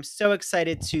Rimby, and I'm so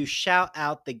excited to shout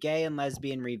out the Gay and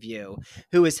Lesbian Review,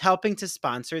 who is helping to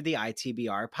sponsor the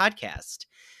ITBR podcast.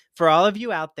 For all of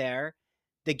you out there,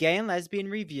 the Gay and Lesbian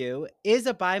Review is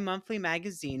a bi monthly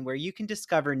magazine where you can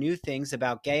discover new things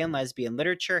about gay and lesbian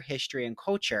literature, history, and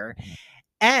culture.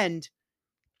 And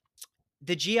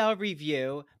the GL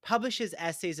Review publishes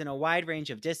essays in a wide range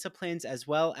of disciplines, as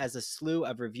well as a slew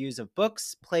of reviews of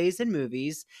books, plays, and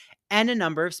movies, and a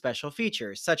number of special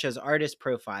features, such as artist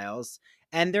profiles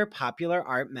and their popular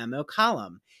art memo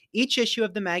column. Each issue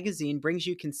of the magazine brings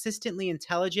you consistently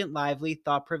intelligent, lively,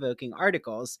 thought provoking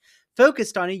articles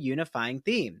focused on a unifying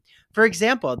theme. For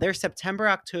example, their September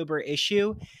October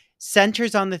issue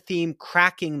centers on the theme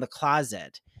Cracking the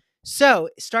Closet. So,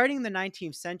 starting in the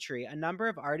 19th century, a number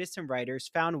of artists and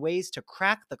writers found ways to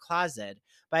crack the closet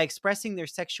by expressing their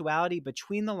sexuality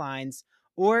between the lines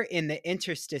or in the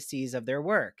interstices of their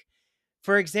work.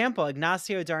 For example,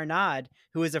 Ignacio Darnad,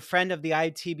 who is a friend of the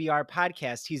ITBR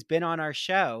podcast, he's been on our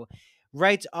show,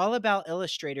 writes all about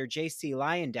illustrator J.C.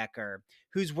 Leyendecker,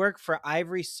 whose work for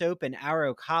Ivory Soap and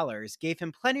Arrow Collars gave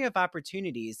him plenty of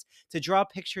opportunities to draw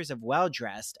pictures of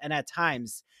well-dressed and at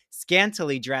times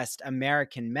scantily dressed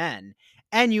American men.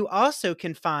 And you also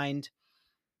can find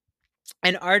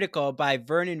an article by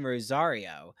Vernon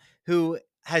Rosario, who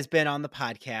has been on the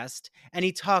podcast, and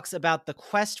he talks about the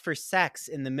quest for sex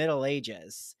in the Middle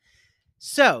Ages.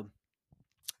 So,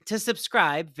 to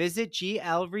subscribe, visit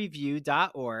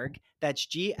glreview.org. That's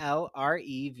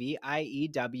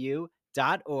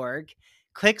glreview.org.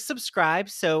 Click subscribe.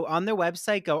 So on their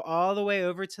website, go all the way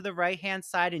over to the right-hand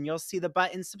side and you'll see the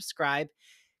button subscribe.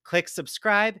 Click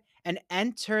subscribe and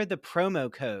enter the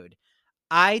promo code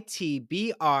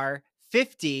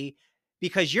ITBR50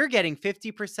 because you're getting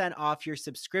 50% off your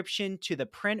subscription to the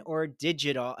print or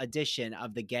digital edition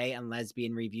of the Gay and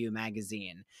Lesbian Review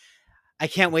magazine. I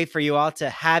can't wait for you all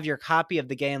to have your copy of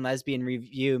the Gay and Lesbian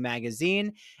Review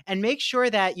magazine, and make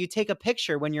sure that you take a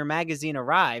picture when your magazine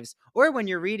arrives or when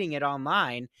you're reading it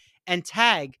online and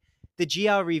tag the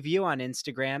GL Review on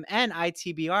Instagram and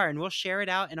ITBR, and we'll share it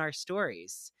out in our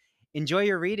stories. Enjoy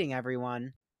your reading,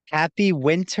 everyone. Happy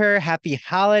winter, happy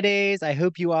holidays. I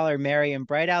hope you all are merry and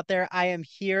bright out there. I am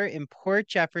here in Port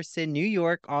Jefferson, New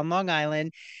York, on Long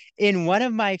Island, in one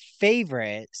of my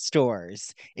favorite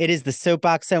stores. It is the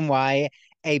Soapbox NY,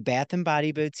 a bath and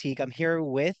body boutique. I'm here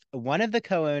with one of the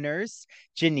co-owners,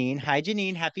 Janine. Hi,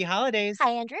 Janine. Happy holidays.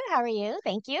 Hi, Andrew. How are you?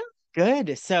 Thank you.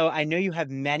 Good. So I know you have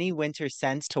many winter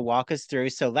scents to walk us through.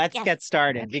 So let's get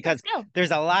started because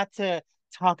there's a lot to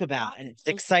talk about and it's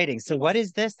exciting. So what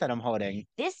is this that I'm holding?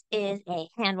 This is a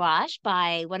hand wash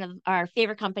by one of our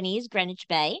favorite companies, Greenwich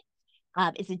Bay.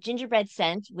 It's a gingerbread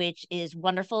scent, which is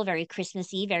wonderful, very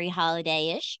Christmassy, very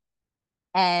holiday-ish.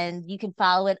 And you can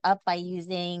follow it up by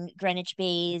using Greenwich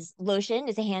Bay's lotion.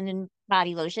 It's a hand and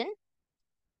body lotion.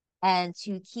 And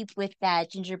to keep with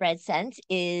that gingerbread scent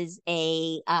is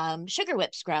a sugar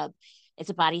whip scrub. It's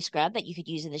a body scrub that you could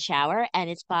use in the shower, and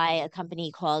it's by a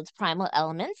company called Primal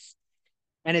Elements.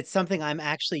 And it's something I'm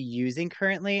actually using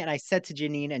currently. And I said to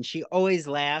Janine, and she always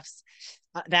laughs,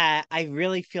 that I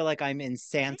really feel like I'm in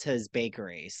Santa's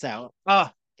bakery. So,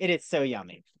 it is so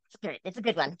yummy. It's good. It's a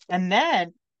good one. And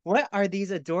then, what are these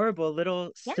adorable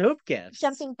little soap gifts?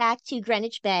 Jumping back to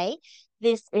Greenwich Bay,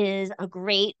 this is a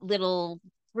great little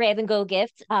grab and go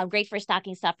gift, great for a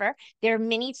stocking stuffer. They're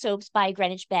mini soaps by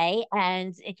Greenwich Bay,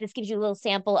 and it just gives you a little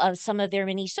sample of some of their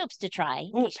mini soaps to try.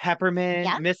 Ooh,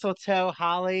 peppermint, mistletoe,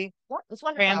 holly, it's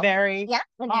wonderful. Cranberry. Yeah,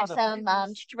 and there's some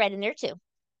gingerbread in there too.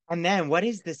 And then what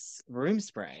is this room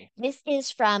spray? This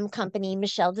is from company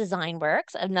Michelle Design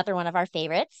Works, another one of our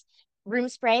favorites. Room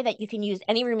spray that you can use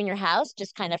any room in your house,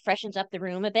 just kind of freshens up the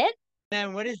room a bit.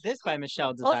 And what is this by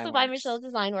Michelle Design Also by Michelle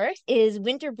Design Works is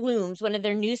Winter Blooms, one of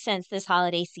their new scents this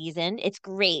holiday season. It's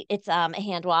great. It's a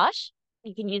hand wash.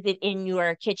 You can use it in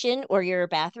your kitchen or your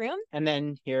bathroom. And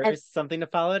then here's something to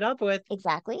follow it up with.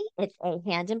 Exactly. It's a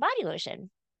hand and body lotion.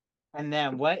 And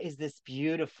then what is this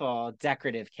beautiful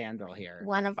decorative candle here?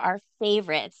 One of our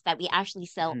favorites that we actually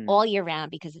sell all year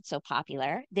round because it's so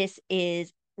popular. This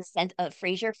is the scent of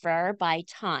Fraser Fir by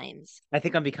Times. I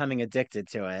think I'm becoming addicted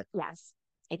to it. Yes.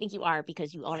 I think you are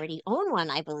because you already own one,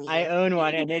 I believe. I own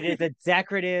one, and it is a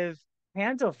decorative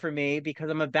candle for me because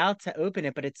I'm about to open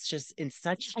it, but it's just in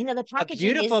such a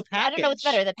beautiful package. I don't know what's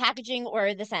better, the packaging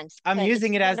or the scent. I'm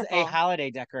using it as a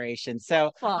holiday decoration.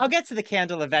 So I'll get to the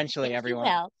candle eventually, everyone.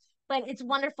 Well, but it's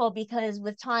wonderful because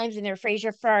with Times and their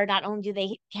Fraser Fir, not only do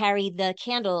they carry the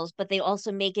candles, but they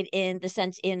also make it in the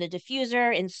scent in the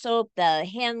diffuser, in soap, the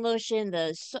hand lotion,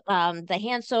 the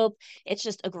hand soap. It's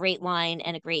just a great line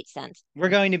and a great scent. We're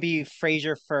going to be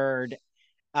Fraser Fir'd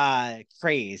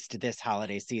crazed this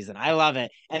holiday season. I love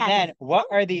it. And Yes. then what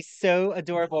are these so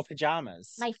adorable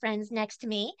pajamas? My friends next to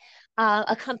me,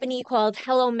 a company called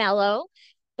Hello Mellow.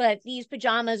 But these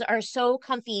pajamas are so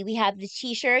comfy. We have the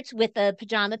t-shirts with the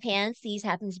pajama pants. These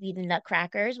happen to be the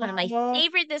Nutcrackers, one of my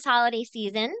favorite this holiday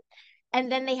season.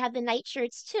 And then they have the night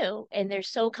shirts too, and they're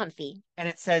so comfy. And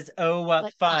it says, "Oh,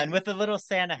 what fun," with the little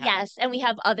Santa hat. Yes, and we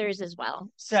have others as well.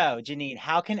 So, Janine,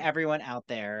 how can everyone out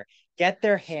there get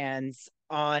their hands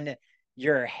on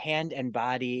your hand and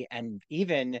body and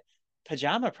even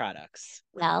pajama products?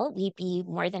 Well, we'd be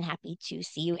more than happy to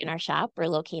see you in our shop. We're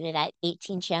located at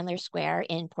 18 Chandler Square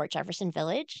in Port Jefferson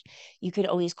Village. You could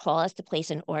always call us to place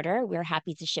an order. We're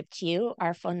happy to ship to you.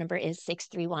 Our phone number is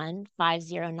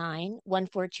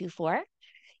 631-509-1424.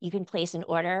 You can place an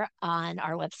order on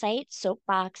our website,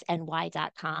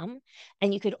 soapboxny.com.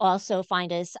 And you could also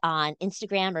find us on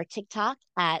Instagram or TikTok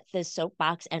at the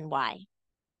Soapbox NY.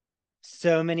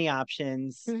 So many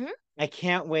options. I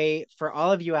can't wait for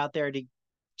all of you out there to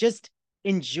just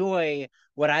enjoy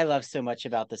what I love so much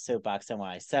about the Soapbox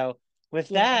NY. So with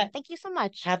that, thank you so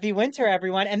much. Happy winter,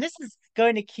 everyone. And this is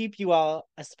going to keep you all,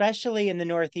 especially in the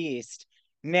Northeast,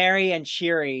 merry and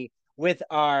cheery with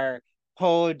our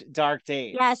cold, dark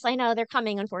days. Yes, I know they're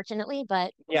coming, unfortunately,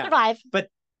 but we'll survive. But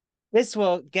this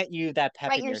will get you that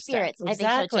pep in your your spirits. step.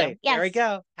 Exactly. I think so too. Yes. There we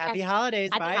go. Happy holidays.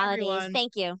 Happy Bye, holidays. everyone.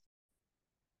 Thank you.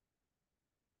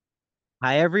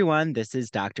 Hi, everyone. This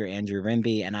is Dr. Andrew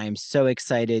Rimby, and I'm so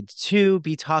excited to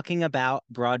be talking about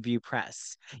Broadview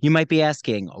Press. You might be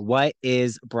asking, what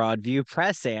is Broadview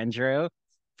Press, Andrew?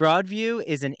 Broadview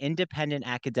is an independent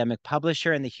academic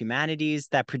publisher in the humanities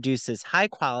that produces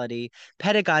high-quality,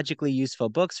 pedagogically useful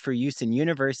books for use in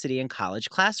university and college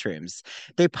classrooms.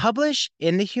 They publish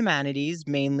in the humanities,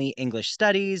 mainly English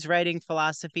studies, writing,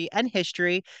 philosophy, and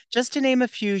history, just to name a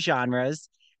few genres.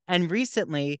 And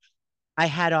recently, I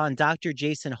had on Dr.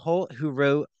 Jason Holt, who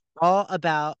wrote all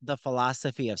about the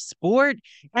philosophy of sport.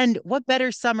 And what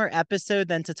better summer episode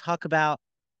than to talk about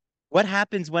what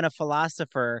happens when a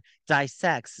philosopher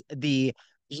dissects the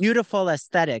beautiful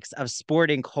aesthetics of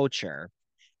sporting culture.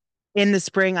 In the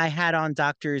spring, I had on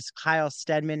Doctors Kyle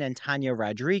Stedman and Tanya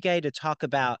Rodriguez to talk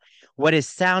about what is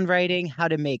sound writing, how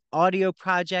to make audio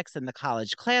projects in the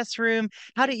college classroom,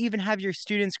 how to even have your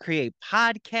students create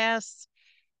podcasts.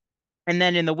 And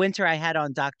then in the winter, I had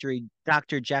on Dr.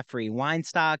 Jeffrey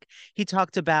Weinstock. He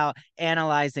talked about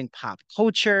analyzing pop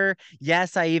culture.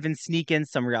 Yes, I even sneak in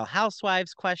some Real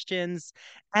Housewives questions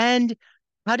and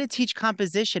how to teach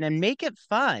composition and make it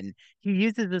fun. He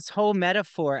uses this whole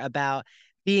metaphor about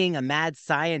being a mad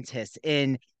scientist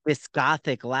in this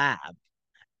Gothic lab.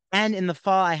 And in the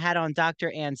fall, I had on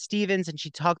Dr. Ann Stevens, and she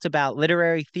talked about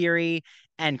literary theory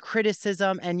and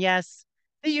criticism. And yes,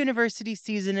 the university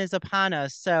season is upon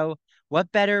us. So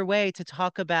what better way to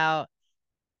talk about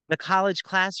the college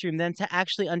classroom than to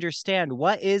actually understand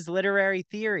what is literary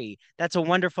theory? That's a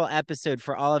wonderful episode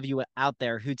for all of you out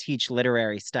there who teach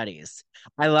literary studies.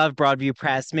 I love Broadview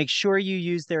Press. Make sure you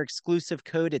use their exclusive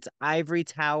code. It's Ivory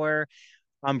Tower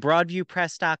on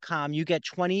broadviewpress.com. You get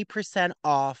 20%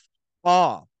 off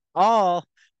all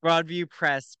Broadview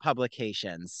Press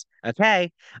publications. Okay,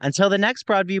 until the next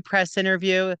Broadview Press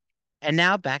interview. And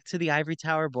now back to the Ivory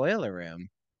Tower Boiler Room.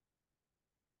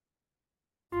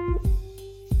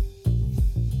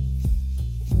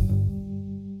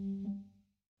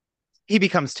 He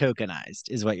becomes tokenized,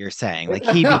 is what you're saying. Like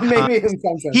he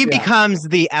becomes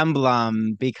the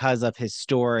emblem because of his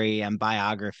story and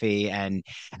biography. And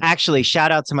actually,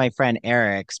 shout out to my friend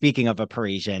Eric. Speaking of a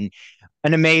Parisian,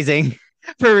 an amazing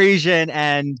Parisian.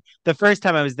 And the first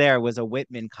time I was there was a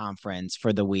Whitman conference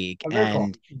for the week.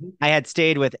 And I had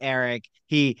stayed with Eric.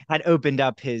 He had opened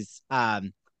up his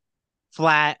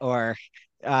flat or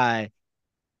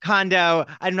condo.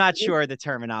 I'm not sure the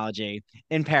terminology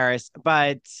in Paris,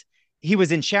 but he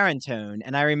was in Charenton.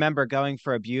 And I remember going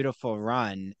for a beautiful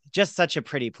run. Just such a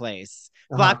pretty place.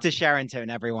 Flock to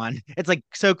Charenton, everyone. It's like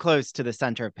so close to the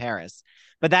center of Paris.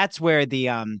 But that's where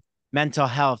the mental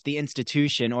health, the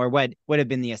institution, or what would have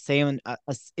been the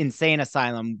insane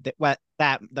asylum that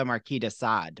the Marquis de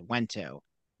Sade went to,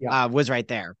 was right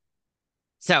there.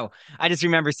 So I just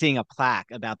remember seeing a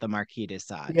plaque about the Marquis de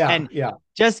Sade.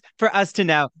 Just for us to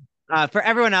know, for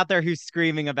everyone out there who's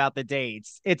screaming about the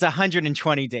dates, it's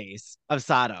 120 days of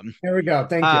Sodom. There we go.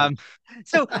 Thank you.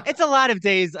 So it's a lot of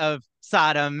days of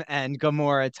Sodom and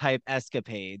Gomorrah type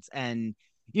escapades. And,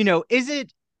 is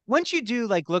it, once you do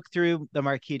look through the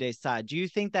Marquis de Sade, do you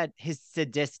think that his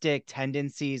sadistic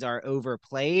tendencies are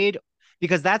overplayed?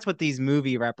 Because that's what these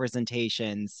movie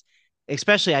representations,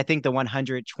 especially I think the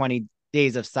 120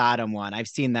 Days of Sodom one, I've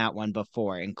seen that one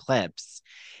before in clips.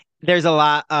 there's a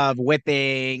lot of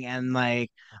whipping and like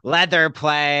leather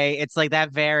play. It's like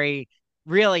that very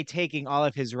really taking all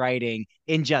of his writing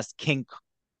in just kink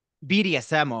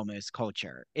BDSM almost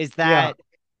culture. Is Yeah. that Uh,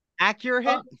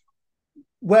 accurate?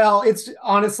 well, it's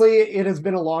honestly, it has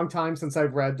been a long time since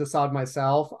I've read Desaad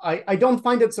myself. I don't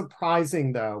find it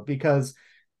surprising though, because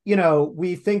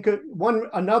we think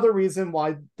another reason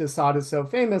why Desaad is so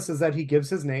famous is that he gives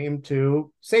his name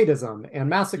to sadism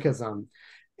and masochism.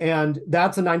 And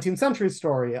that's a 19th century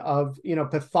story of,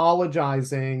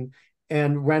 pathologizing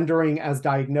and rendering as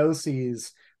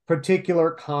diagnoses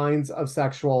particular kinds of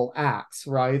sexual acts,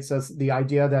 right? So the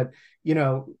idea that, you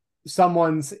know,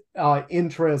 someone's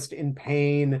interest in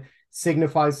pain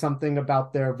signifies something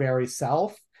about their very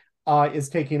self is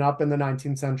taken up in the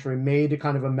 19th century, made a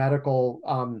kind of a medical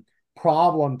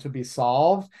problem to be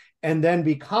solved, and then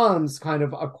becomes kind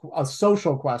of a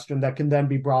social question that can then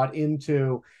be brought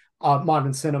into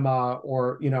modern cinema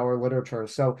or literature.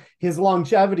 So his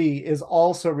longevity is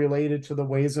also related to the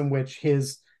ways in which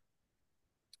his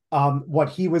what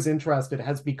he was interested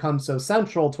has become so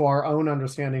central to our own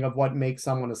understanding of what makes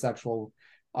someone a sexual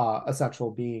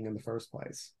being in the first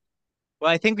place. Well,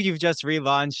 I think you've just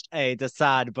relaunched a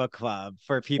Desaad book club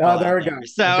for people Oh, out there we there. go.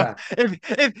 So Okay.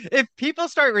 if people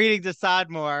start reading Desaad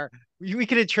more, we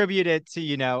could attribute it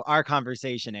to, our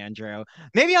conversation, Andrew.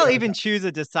 Maybe I'll There we even go. choose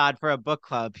a Desaad for a book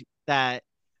club that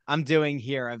I'm doing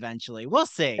here eventually. We'll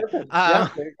see. Perfect. Yeah.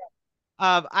 There you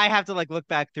I have to like look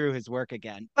back through his work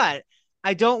again, but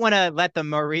I don't want to let the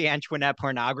Marie Antoinette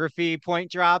pornography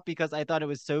point drop because I thought it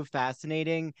was so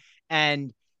fascinating.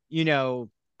 And, you know,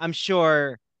 I'm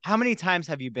sure, how many times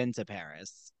have you been to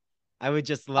Paris? I would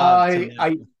just go. love to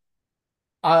know.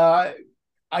 Uh,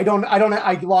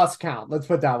 I lost count. Let's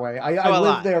put it that way. I Oh, a lived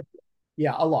lot. there.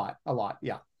 Yeah, a lot.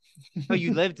 Yeah. Oh,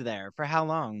 you lived there for how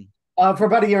long? For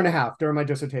about a year and a half during my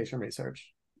dissertation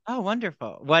research. Oh,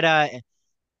 wonderful. What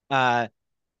uh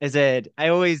is it? I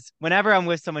always, whenever I'm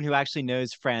with someone who actually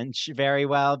knows French very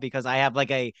well, because I have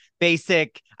like a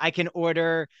basic, I can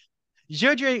order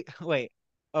Jodre, wait.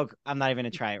 Oh, I'm not even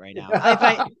gonna try it right now. If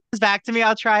it comes back to me,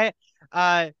 I'll try it.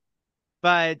 Uh,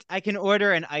 but I can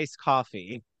order an iced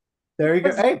coffee. There you go.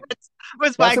 Was, Hey,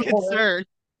 was my that's important. concern.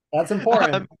 That's Um,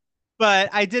 important. but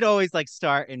I did always like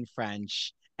start in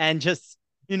French and just,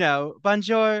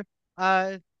 bonjour.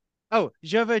 Uh,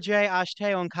 je voudrais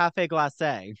acheter un café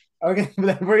glacé. Okay,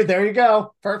 there you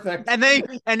go. Perfect. And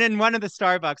then one of the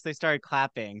Starbucks, they started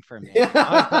clapping for me.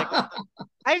 I was like, Yeah.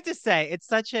 I have to say, it's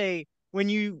such a when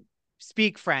you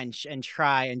speak French and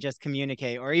try and just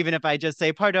communicate, or even if I just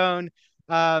say, pardon,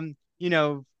 can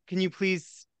you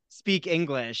please speak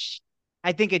English?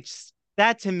 I think it's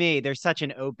that to me, there's such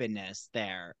an openness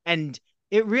there. And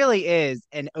it really is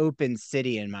an open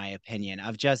city, in my opinion,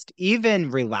 of just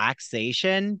even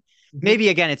relaxation. Mhm. Maybe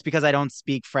again, it's because I don't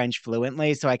speak French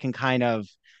fluently, so I can kind of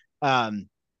um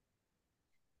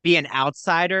be an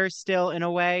outsider still in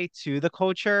a way to the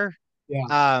culture.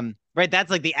 Yeah. Right,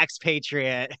 that's like the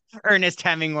expatriate Ernest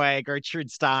Hemingway, Gertrude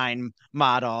Stein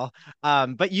model.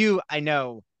 But you, I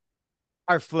know,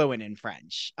 are fluent in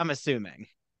French, I'm assuming.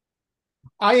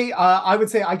 I would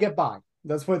say I get by.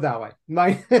 Let's put it that way.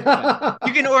 My Good.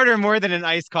 You can order more than an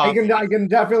iced I coffee. can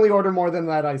definitely order more than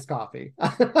that iced coffee.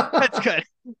 That's good.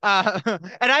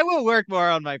 And I will work more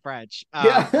on my French when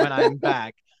Yeah. I'm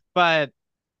back. But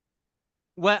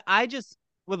what I just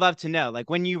would love to know, like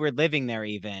when you were living there,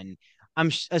 even,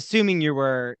 assuming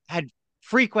you had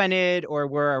frequented or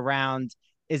were around,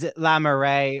 is it La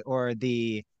Marais or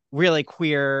the really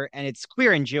queer, and it's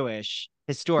queer and Jewish Mhm.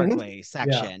 historically Yeah.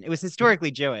 section. It was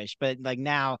historically Jewish, but like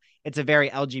now it's a very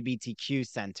LGBTQ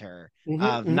center Mhm,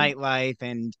 of mhm, nightlife,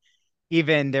 and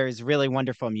even there's really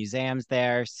wonderful museums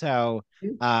there. So,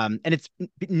 and it's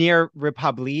near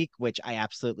Republique, which I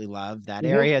absolutely love that mhm,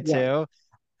 area yeah. too.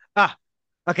 Ah,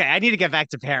 okay, I need to get back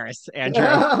to Paris,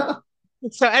 Andrew.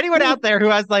 So anyone out there who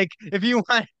has like, if you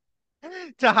want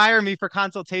to hire me for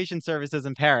consultation services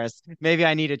in Paris, maybe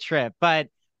I need a trip. But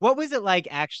what was it like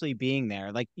actually being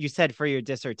there? Like you said for your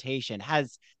dissertation,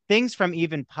 has things from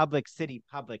even public city,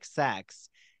 public sex,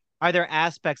 are there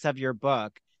aspects of your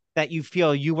book that you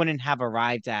feel you wouldn't have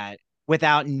arrived at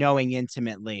without knowing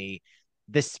intimately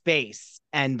the space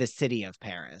and the city of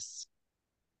Paris?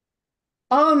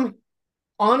 Um,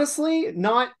 Honestly,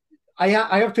 not. I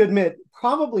have to admit,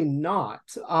 probably not.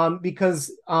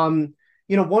 Because one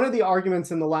of the arguments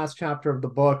in the last chapter of the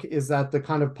book is that the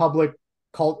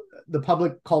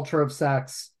public culture of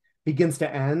sex begins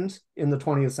to end in the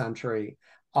 20th century,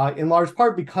 in large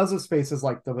part because of spaces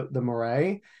like the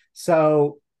Marais.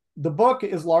 So the book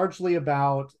is largely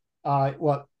about,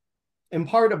 well, in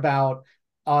part about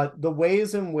the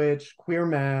ways in which queer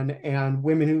men and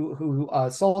women who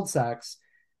sold sex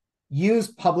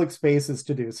used public spaces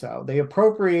to do so. They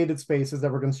appropriated spaces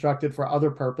that were constructed for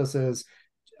other purposes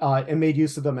and made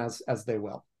use of them as they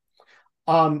will.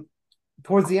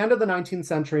 Towards the end of the 19th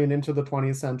century and into the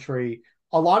 20th century,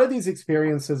 a lot of these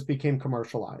experiences became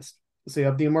commercialized. So you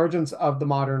have the emergence of the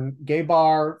modern gay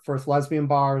bar, first lesbian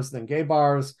bars, then gay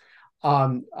bars.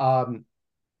 You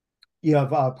have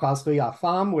brasseries à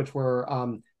femmes, which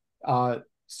were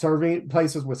serving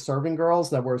places with serving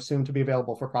girls that were assumed to be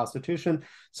available for prostitution.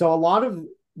 So a lot of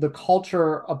the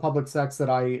culture of public sex that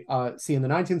I see in the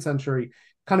 19th century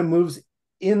kind of moves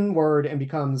inward and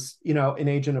becomes, an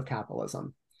agent of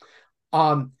capitalism.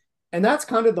 And that's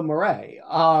kind of the moray.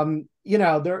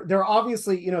 There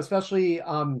obviously, especially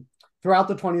throughout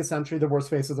the 20th century, there were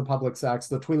spaces of public sex.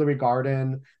 The Tuileries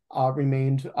Garden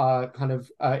remained kind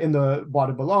of in the Bois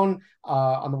de Boulogne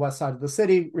on the west side of the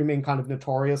city, remained kind of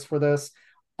notorious for this.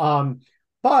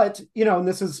 But, and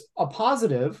this is a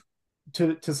positive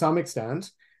to some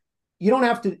extent. You don't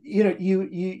have to,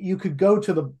 you could go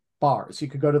to the bars, you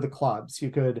could go to the clubs,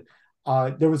 you could,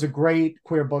 there was a great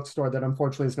queer bookstore that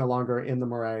unfortunately is no longer in the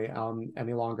Marais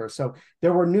any longer. So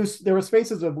there were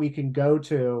spaces that we can go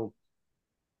to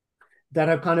that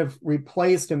have kind of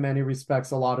replaced in many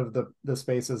respects a lot of the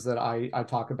spaces that I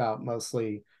talk about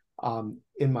mostly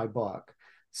in my book.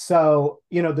 So,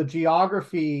 the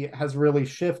geography has really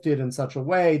shifted in such a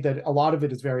way that a lot of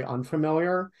it is very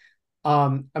unfamiliar.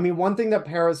 One thing that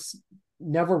Paris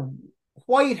never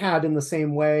quite had in the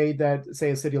same way that,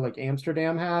 say, a city like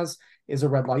Amsterdam has is a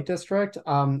red light district.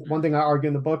 One thing I argue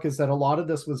in the book is that a lot of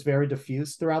this was very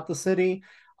diffuse throughout the city.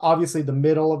 Obviously, the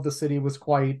middle of the city was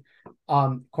quite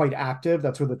active.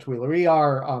 That's where the Tuileries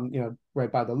are,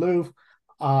 right by the Louvre.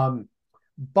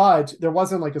 But there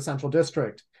wasn't like a central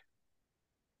district.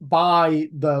 By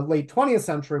the late 20th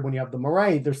century, when you have the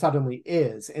Marais, there suddenly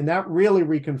is. And that really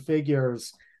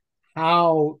reconfigures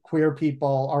how queer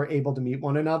people are able to meet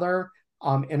one another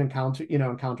and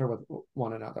encounter with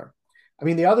one another.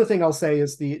 The other thing I'll say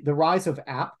is the rise of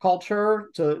app culture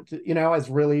has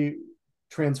really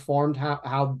transformed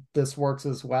how this works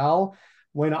as well.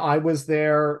 When I was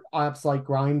there, apps like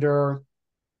Grindr,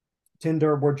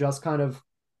 Tinder were just kind of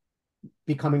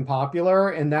becoming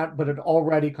popular, but it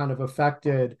already kind of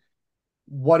affected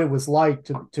what it was like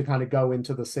to kind of go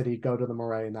into the city, go to the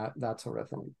Marais, and that sort of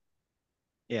thing.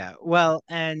 Yeah, well,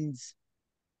 and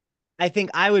I think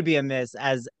I would be amiss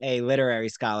as a literary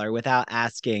scholar without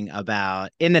asking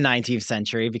about in the 19th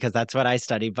century, because that's what I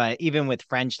study. But even with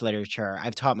French literature,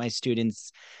 I've taught my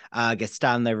students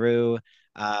Gaston Leroux,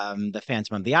 The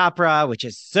Phantom of the Opera, which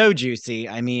is so juicy.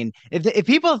 If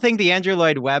people think the Andrew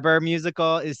Lloyd Webber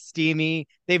musical is steamy,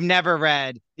 they've never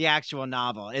read the actual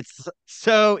novel. It's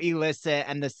so illicit,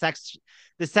 and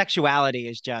the sexuality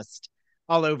is just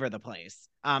all over the place.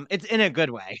 It's in a good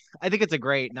way. I think it's a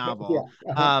great novel.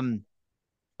 Yeah. Uh-huh.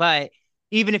 But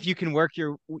even if you can work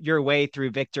your way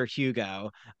through Victor Hugo,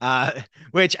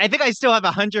 which I think I still have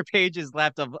 100 pages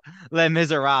left of Les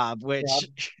Miserables, which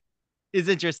Yeah. is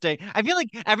interesting. I feel like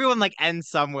everyone like ends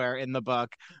somewhere in the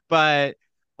book, but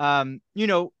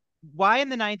why in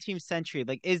the 19th century?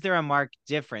 Like, is there a marked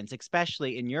difference,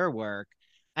 especially in your work?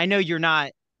 I know you're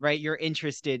not right. You're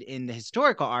interested in the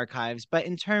historical archives, but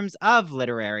in terms of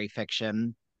literary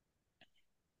fiction,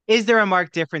 is there a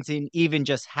marked difference in even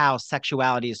just how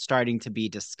sexuality is starting to be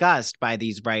discussed by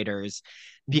these writers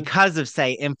because of,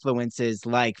 say, influences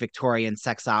like Victorian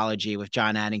sexology with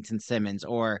John Addington Symonds,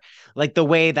 or like the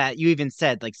way that you even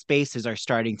said, like spaces are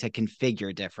starting to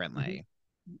configure differently?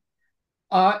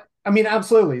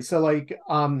 Absolutely. So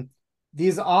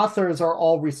these authors are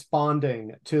all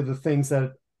responding to the things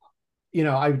that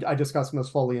I discuss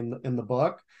most fully in the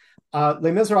book.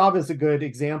 Les Miserables is a good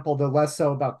example, though less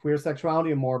so about queer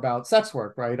sexuality and more about sex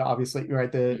work, right? Obviously, right,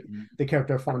 the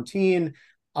character Fantine,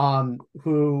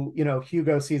 who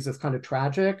Hugo sees as kind of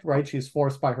tragic, right? She's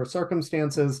forced by her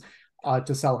circumstances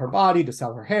to sell her body, to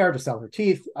sell her hair, to sell her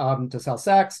teeth, to sell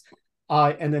sex,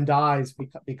 and then dies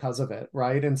because of it,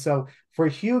 right? And so for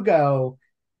Hugo,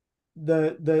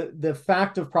 the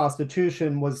fact of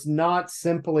prostitution was not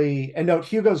simply, and note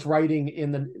Hugo's writing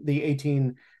in the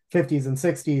 1850s and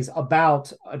 60s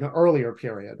about an earlier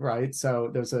period, right? So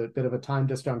there's a bit of a time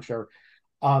disjuncture.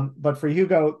 But for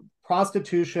Hugo,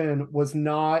 prostitution was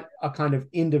not a kind of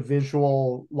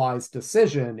individualized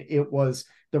decision. It was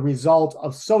the result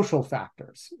of social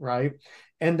factors, right?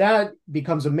 And that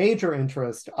becomes a major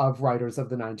interest of writers of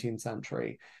the 19th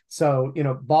century. So,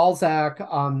 Balzac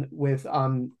with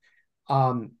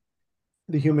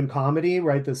the Human Comedy,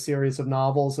 right? The series of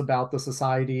novels about the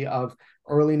society of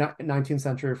early 19th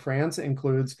century France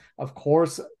includes, of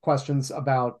course, questions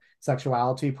about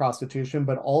sexuality, prostitution,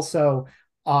 but also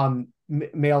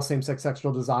male same-sex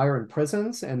sexual desire in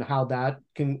prisons and how that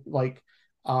can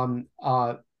um,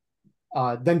 uh,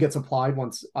 then gets applied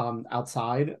once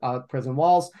outside prison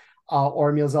walls. Or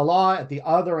Emile Zola at the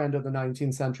other end of the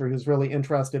 19th century, who's really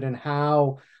interested in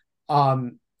how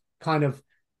kind of,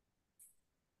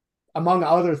 among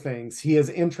other things, he is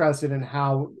interested in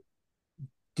how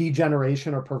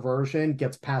degeneration or perversion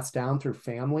gets passed down through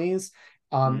families.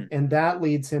 And that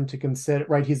leads him to consider,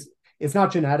 right? It's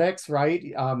not genetics, right?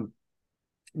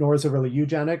 Nor is it really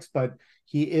eugenics, but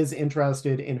he is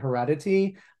interested in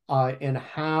heredity and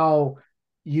how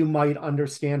you might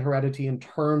understand heredity in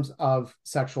terms of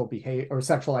sexual behavior or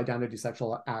sexual identity,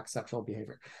 sexual acts, sexual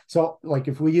behavior. So, like,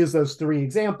 if we use those three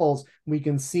examples, we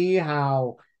can see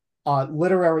how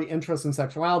literary interest in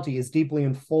sexuality is deeply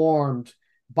informed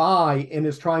by and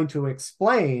is trying to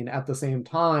explain at the same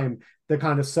time the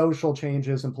kind of social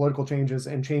changes and political changes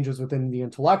and changes within the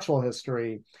intellectual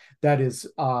history that is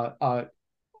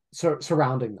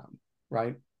surrounding them,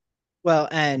 right? Well,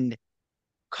 and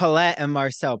Colette and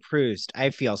Marcel Proust, I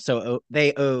feel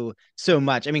they owe so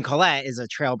much. I mean, Colette is a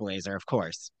trailblazer, of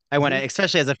course. I want to,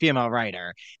 especially as a female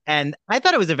writer. And I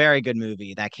thought it was a very good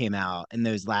movie that came out in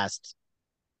those last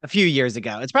a few years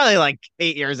ago. It's probably like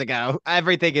 8 years ago.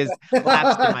 Everything is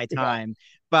lapsed in my Yeah. time.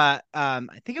 But I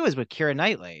think it was with Keira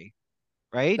Knightley,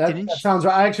 right? That Didn't sounds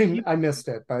right. she? I missed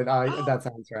it, but that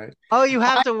sounds right. Oh, you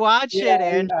have I, to watch yeah, it,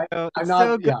 Andrew. I'm It's not.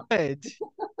 so Yeah, good.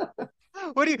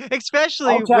 What do you,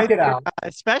 especially I'll check with it your out.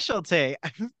 specialty?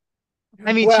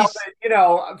 I mean, Well,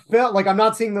 she's Phil, like I'm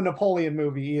not seeing the Napoleon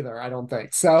movie either. I don't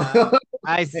think so.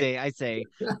 I see, I see.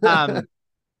 Um,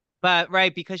 but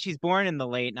right, because she's born in the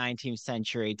late 19th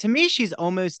century, to me, she's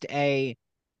almost a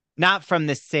not from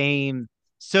the same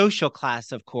social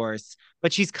class, of course,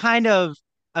 but she's kind of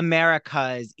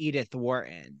America's Edith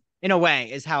Wharton, in a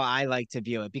way, is how I like to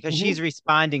view it, because she's Mhm.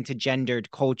 responding to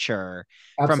gendered culture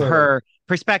from Absolutely. her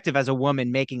perspective as a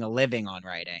woman making a living on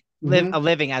writing, a Hmm.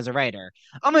 living as a writer,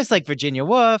 almost like Virginia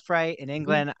Woolf, right, in Hmm.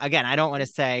 England. Again, I don't want to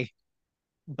say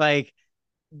like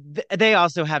they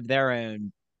also have their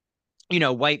own,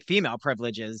 white female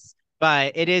privileges,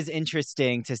 but it is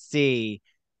interesting to see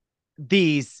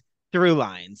these through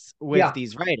lines with Yeah,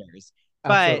 these writers.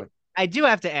 But absolutely. I do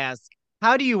have to ask,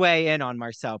 how do you weigh in on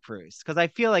Marcel Proust? Because I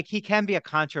feel like he can be a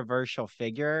controversial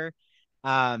figure.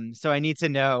 So I need to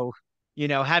know,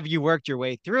 have you worked your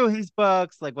way through his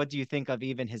books? Like, what do you think of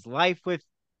even his life with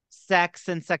sex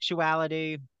and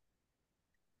sexuality?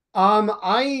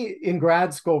 I in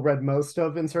grad school read most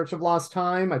of In Search of Lost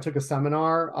Time. I took a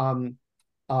seminar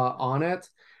on it.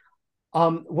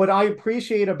 What I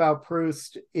appreciate about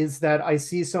Proust is that I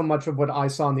see so much of what I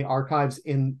saw in the archives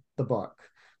in the book.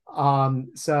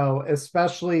 So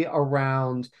especially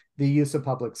around the use of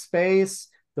public space,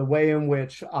 the way in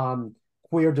which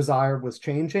queer desire was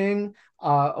changing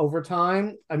over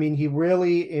time. I mean, he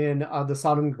really in the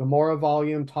Sodom and Gomorrah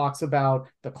volume talks about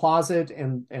the closet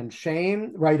and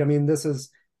shame, right? I mean, this is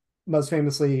most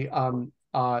famously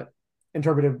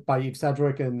interpreted by Eve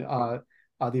Sedgwick in the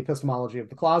Epistemology of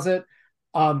the Closet.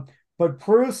 Um, but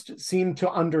Proust seemed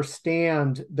to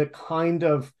understand the kind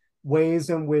of ways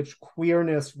in which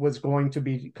queerness was going to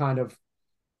be kind of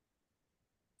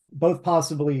both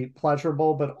possibly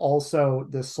pleasurable, but also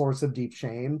this source of deep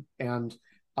shame and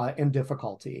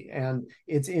difficulty. And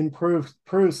it's in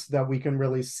Proust that we can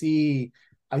really see,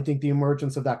 I think, the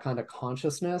emergence of that kind of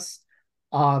consciousness.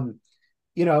 Um,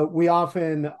 we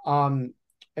often and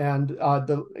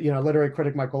the literary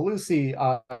critic Michael Lucy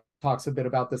talks a bit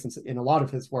about this in a lot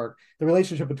of his work, the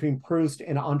relationship between Proust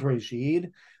and André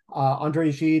Gide.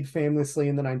 André Gide famously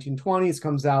in the 1920s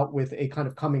comes out with a kind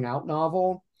of coming out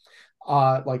novel,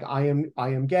 like I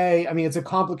am gay. I mean, it's a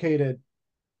complicated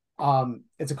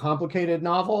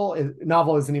novel.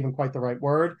 Novel isn't even quite the right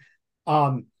word.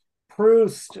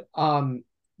 Proust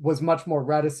was much more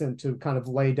reticent to kind of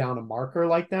lay down a marker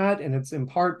like that. And it's in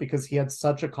part because he had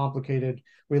such a complicated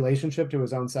relationship to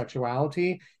his own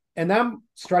sexuality. And that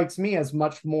strikes me as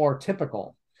much more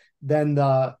typical than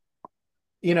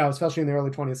especially in the early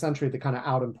 20th century, the kind of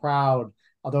out and proud,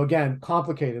 although again,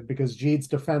 complicated because Gide's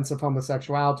defense of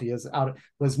homosexuality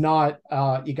was not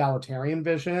egalitarian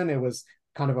vision. It was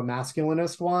kind of a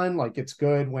masculinist one. Like it's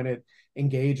good when it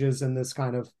engages in this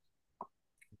kind of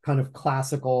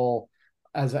classical,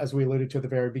 as we alluded to at the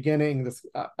very beginning, this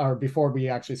or before we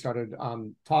actually started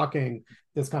talking,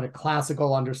 this kind of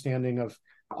classical understanding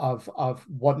of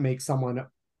what makes someone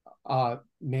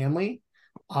manly.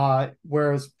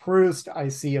 Whereas Proust, I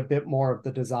see a bit more of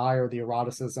the desire, the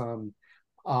eroticism,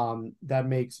 that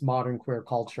makes modern queer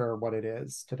culture what it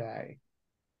is today.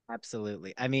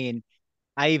 Absolutely. I mean,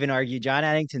 I even argue John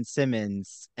Addington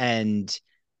Symonds and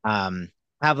um,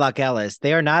 Havelock Ellis,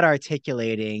 they are not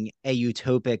articulating a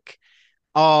utopic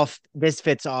this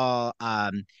fits all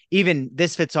even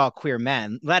this fits all queer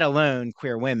men, let alone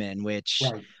queer women, which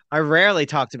Right. are rarely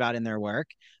talked about in their work.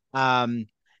 um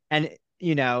and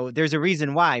there's a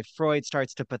reason why Freud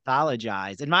starts to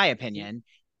pathologize, in my opinion,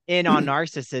 in On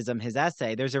Narcissism, his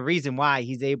essay. There's a reason why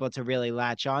he's able to really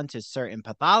latch on to certain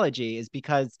pathology, is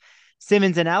because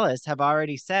Simmons and Ellis have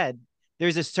already said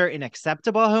there's a certain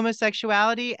acceptable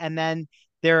homosexuality, and then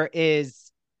there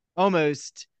is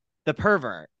almost the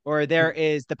pervert, or there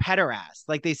is the pederast.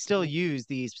 Like, they still use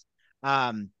these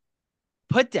um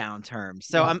put down terms.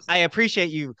 So Yes. I appreciate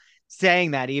you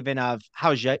saying that, even of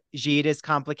how Gide is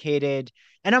complicated.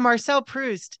 And on Marcel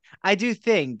Proust, I do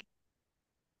think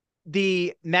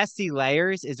the messy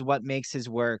layers is what makes his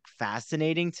work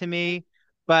fascinating to me.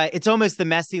 But it's almost the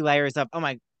messy layers of, oh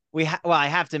my, well, I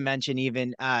have to mention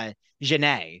even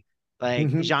Genet, like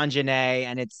Mm-hmm. Jean Genet,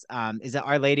 and it's is it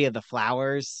Our Lady of the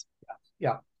Flowers?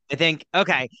 Yeah. I think.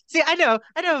 Okay. See, I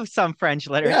know some French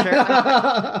literature.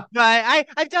 Yeah.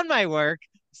 I've done my work.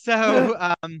 So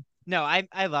no,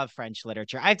 I love French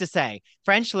literature. I have to say,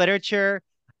 French literature.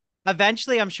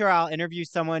 Eventually, I'm sure I'll interview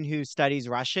someone who studies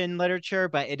Russian literature,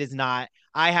 but it is not.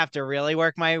 I have to really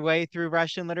work my way through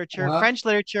Russian literature. Uh-huh. French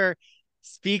literature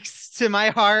speaks to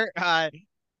my heart.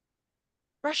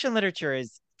 Russian literature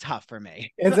is tough for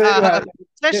me, Is it bit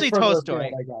especially further afield,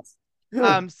 Tolstoy. I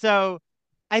guess. So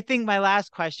I think my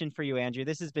last question for you, Andrew,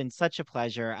 this has been such a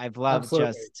pleasure. I've loved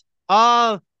Absolutely. just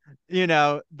all,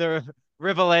 the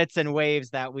rivulets and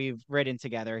waves that we've ridden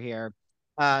together here.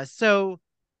 So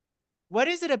what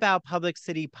is it about Public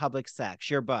City, Public Sex,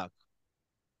 your book?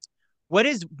 What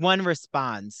is one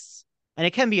response? And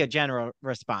it can be a general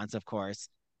response, of course.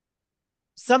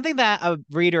 Something that a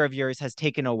reader of yours has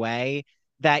taken away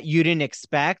that you didn't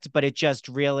expect, but it just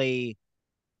really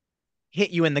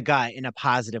hit you in the gut in a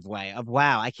positive way of,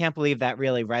 wow, I can't believe that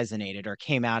really resonated or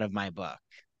came out of my book.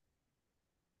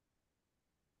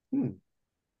 Hmm.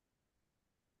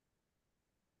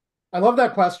 I love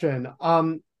that question.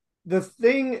 The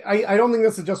thing, I don't think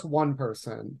this is just one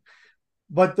person,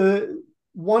 but the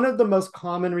one of the most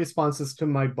common responses to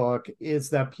my book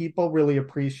is that people really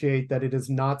appreciate that it is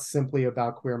not simply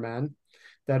about queer men,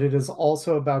 that it is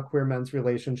also about queer men's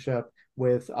relationship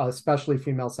with especially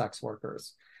female sex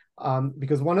workers.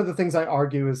 Because one of the things I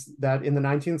argue is that in the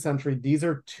 19th century, these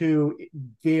are two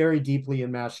very deeply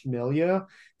enmeshed milieu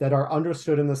that are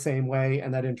understood in the same way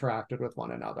and that interacted with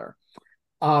one another.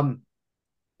 Um,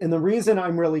 and the reason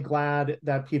I'm really glad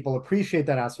that people appreciate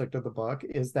that aspect of the book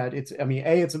is that it's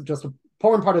just a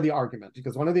important part of the argument,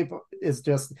 because one of the is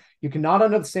just, you cannot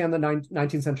understand the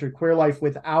 19th century queer life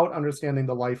without understanding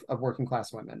the life of working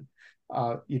class women.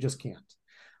 You just can't.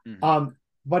 Mm-hmm.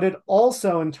 But it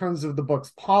also, in terms of the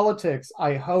book's politics,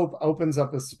 I hope opens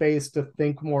up a space to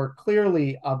think more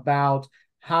clearly about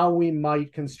how we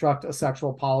might construct a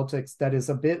sexual politics that is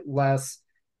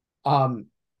um,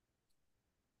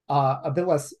 a bit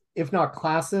less, if not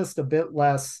classist, a bit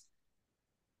less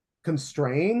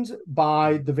constrained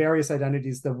by the various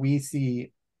identities that we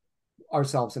see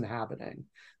ourselves inhabiting.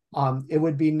 It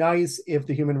would be nice if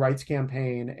the Human Rights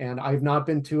Campaign, and I've not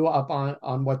been too up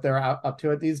on what they're up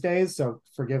to it these days, so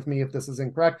forgive me if this is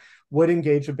incorrect, would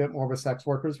engage a bit more with sex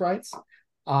workers' rights,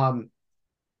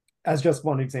 as just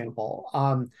one example.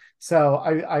 So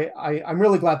I'm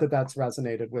really glad that that's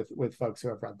resonated with folks who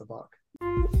have read the book.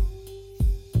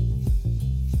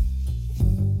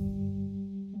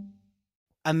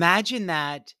 Imagine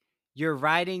that you're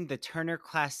riding the Turner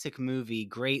Classic Movie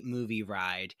Great Movie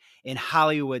Ride in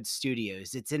Hollywood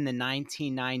studios. It's in the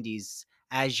 1990s.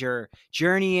 As you're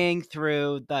journeying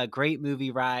through the Great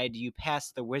Movie Ride, you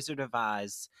pass the Wizard of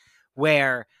Oz,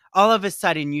 where all of a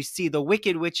sudden you see the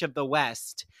Wicked Witch of the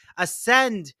West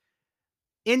ascend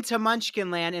into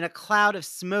Munchkinland in a cloud of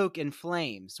smoke and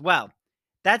flames. Well,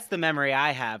 that's the memory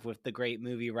I have with the Great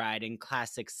Movie Ride in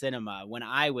classic cinema when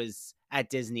I was at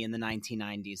Disney in the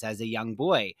 1990s as a young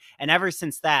boy. And ever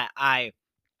since that, I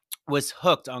was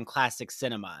hooked on classic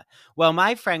cinema. Well,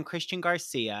 my friend Christian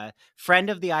Garcia, friend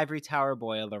of the Ivory Tower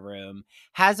Boiler Room,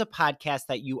 has a podcast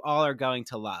that you all are going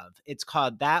to love. It's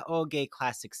called That Old Gay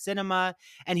Classic Cinema,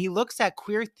 and he looks at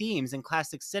queer themes in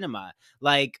classic cinema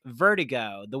like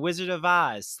Vertigo, The Wizard of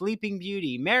Oz, Sleeping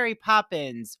Beauty, Mary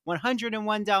Poppins,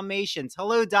 101 Dalmatians,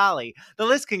 Hello Dolly. The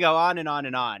list can go on and on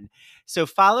and on. So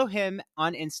follow him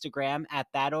on Instagram at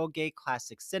That Old Gay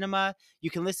Classic Cinema. You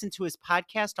can listen to his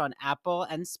podcast on Apple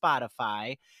and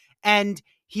Spotify. And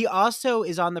he also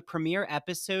is on the premiere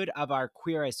episode of our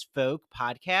Queer as Folk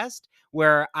podcast,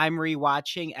 where I'm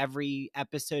rewatching every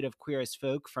episode of Queer as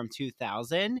Folk from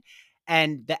 2000.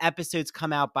 And the episodes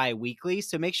come out bi-weekly.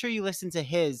 So make sure you listen to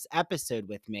his episode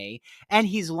with me. And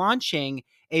he's launching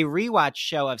a rewatch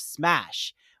show of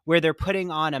Smash, where they're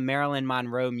putting on a Marilyn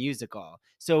Monroe musical.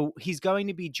 So he's going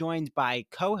to be joined by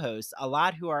co-hosts, a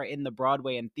lot who are in the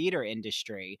Broadway and theater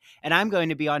industry, and I'm going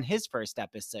to be on his first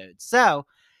episode. So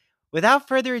without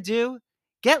further ado,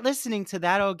 get listening to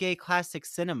That Old Gay Classic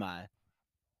Cinema.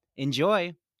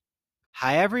 Enjoy.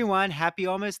 Hi, everyone. Happy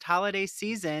almost holiday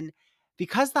season.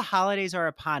 Because the holidays are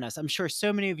upon us, I'm sure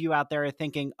so many of you out there are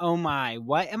thinking, oh my,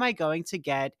 what am I going to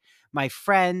get my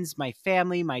friends, my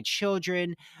family, my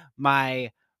children,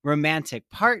 my romantic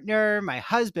partner, my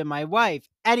husband, my wife,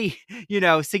 any,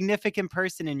 significant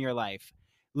person in your life?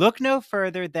 Look no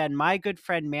further than my good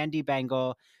friend Mandy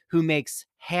Bengal, who makes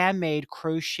handmade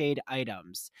crocheted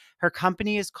items. Her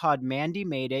company is called Mandy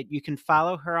Made It. You can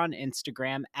follow her on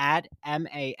Instagram at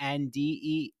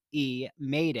MANDEE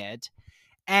Made It.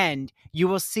 And you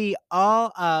will see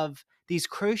all of these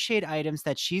crocheted items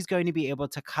that she's going to be able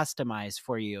to customize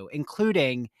for you,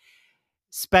 including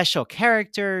special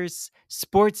characters,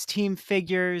 sports team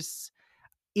figures,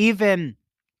 even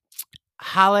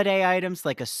holiday items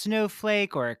like a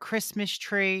snowflake or a Christmas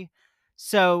tree.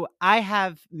 So I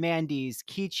have Mandy's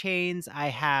keychains. I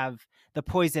have the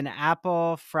poison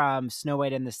apple from Snow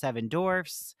White and the Seven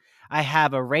Dwarfs. I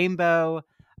have a rainbow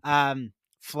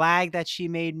flag that she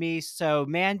made me. So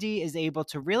Mandy is able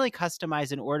to really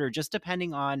customize an order just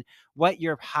depending on what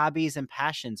your hobbies and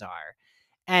passions are,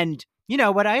 and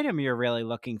what item you're really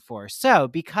looking for. So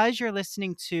because you're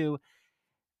listening to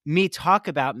me talk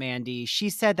about Mandy, she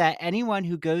said that anyone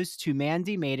who goes to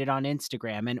Mandy Made It on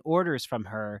Instagram and orders from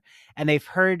her, and they've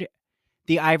heard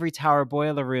the Ivory Tower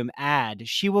Boiler Room ad,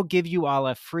 she will give you all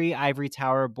a free Ivory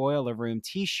Tower Boiler Room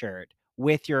t-shirt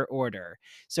with your order.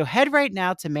 So head right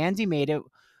now to Mandy Made It.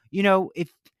 If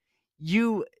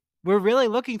you were really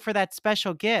looking for that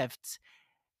special gift,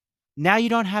 now you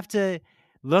don't have to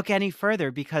look any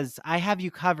further because I have you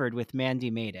covered with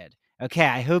Mandy Made It. Okay,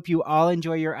 I hope you all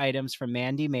enjoy your items from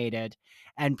Mandy Made It.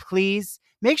 And please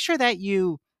make sure that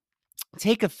you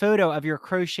take a photo of your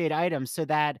crocheted items so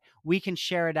that we can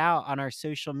share it out on our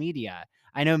social media.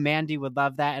 I know Mandy would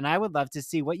love that, and I would love to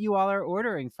see what you all are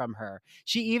ordering from her.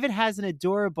 She even has an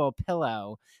adorable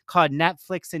pillow called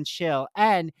Netflix and Chill,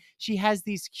 and she has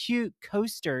these cute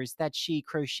coasters that she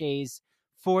crochets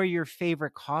for your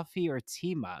favorite coffee or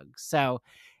tea mug. So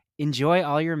enjoy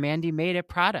all your Mandy Made It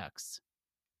products.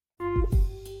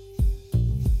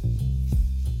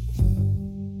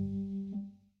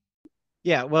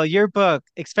 Yeah, well, your book,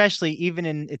 especially even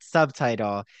in its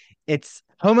subtitle, it's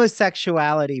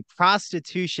homosexuality,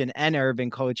 prostitution, and urban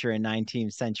culture in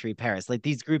 19th century Paris. Like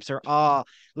these groups are all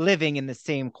living in the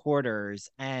same quarters.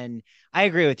 And I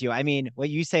agree with you. I mean, what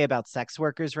you say about sex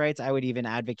workers' rights, I would even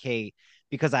advocate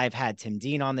because I've had Tim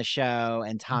Dean on the show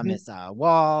and Thomas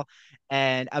Wall,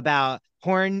 and about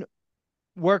porn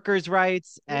workers'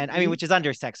 rights. And I mean, which is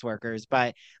under sex workers,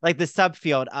 but like the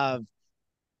subfield of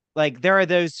like there are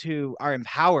those who are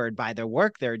empowered by the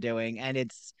work they're doing, and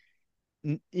it's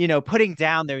putting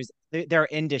down their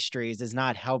industries is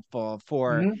not helpful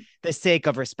for the sake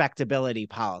of respectability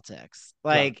politics.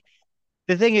 Like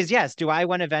the thing is, yes, do I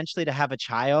want eventually to have a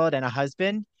child and a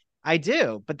husband? I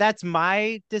do, but that's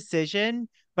my decision.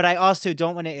 But I also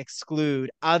don't want to exclude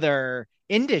other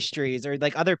industries or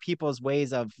like other people's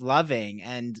ways of loving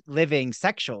and living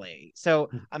sexually. So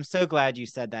I'm so glad you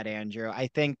said that, Andrew. I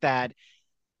think that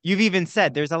you've even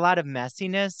said there's a lot of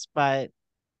messiness, but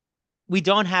we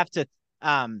don't have to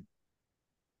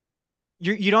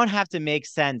you don't have to make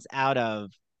sense out of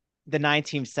the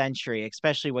 19th century,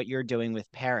 especially what you're doing with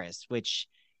Paris, which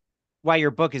why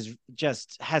your book is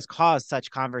just has caused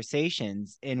such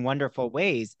conversations in wonderful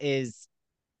ways is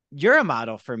you're a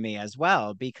model for me as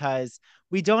well, because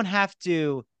we don't have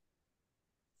to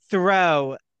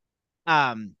throw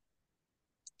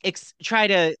try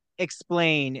to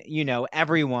explain,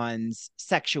 everyone's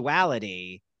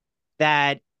sexuality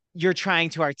that you're trying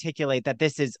to articulate that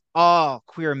this is all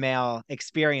queer male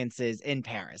experiences in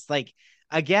Paris. Like,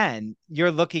 again,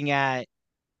 you're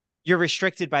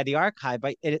restricted by the archive,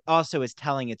 but it also is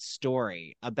telling its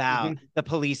story about Mhm. the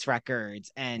police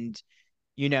records and,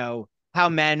 you know, how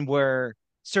men were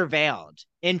surveilled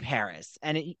in Paris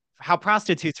and how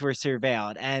prostitutes were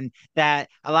surveilled, and that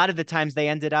a lot of the times they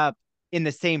ended up in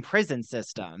the same prison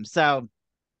system. So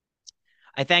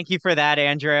I thank you for that,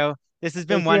 Andrew. This has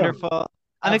been Thank you. wonderful.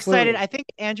 I'm excited. Absolutely. I think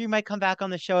Andrew might come back on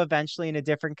the show eventually in a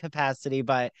different capacity,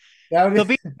 but That there'll would,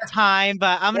 be time,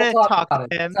 but I'm we'll going to talk talk about it.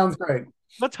 to That him. sounds great.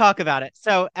 We'll talk about it.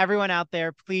 So everyone out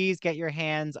there, please get your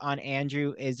hands on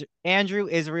Andrew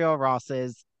Israel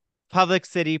Ross's Public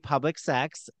City, Public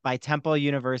Sex by Temple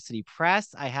University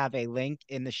Press. I have a link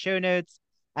in the show notes.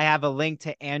 I have a link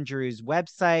to Andrew's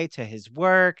website, to his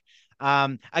work.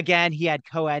 Again, he had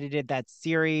co-edited that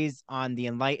series on the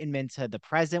Enlightenment to the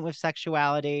present with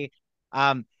sexuality.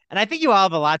 And I think you all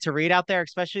have a lot to read out there,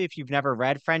 especially if you've never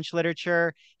read French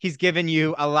literature. He's given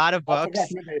you a lot of Lots of books,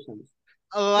 recommendations.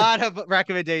 a lot of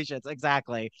recommendations.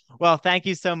 Exactly. Well, thank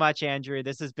you so much, Andrew.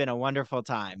 This has been a wonderful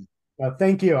time.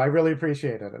 Thank you. I really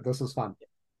appreciated it. This was fun.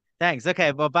 Thanks.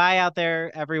 Okay. Well, bye out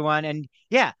there, everyone. And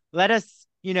yeah, let us,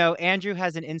 Andrew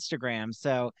has an Instagram.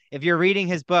 So if you're reading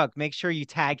his book, make sure you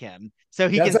tag him so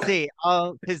he That's can see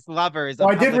all his lovers well,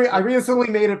 of public. I recently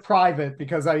made it private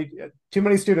because I too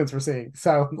many students were seeing.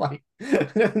 So like,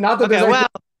 not that there's Okay.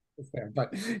 anything there,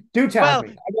 but do tag Well, me.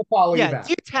 I will follow you yeah, back.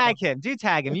 do tag him. Do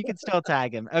tag him. You can still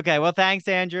tag him. Okay. Well, thanks,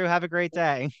 Andrew. Have a great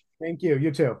day. Thank you. You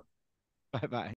too. Bye bye.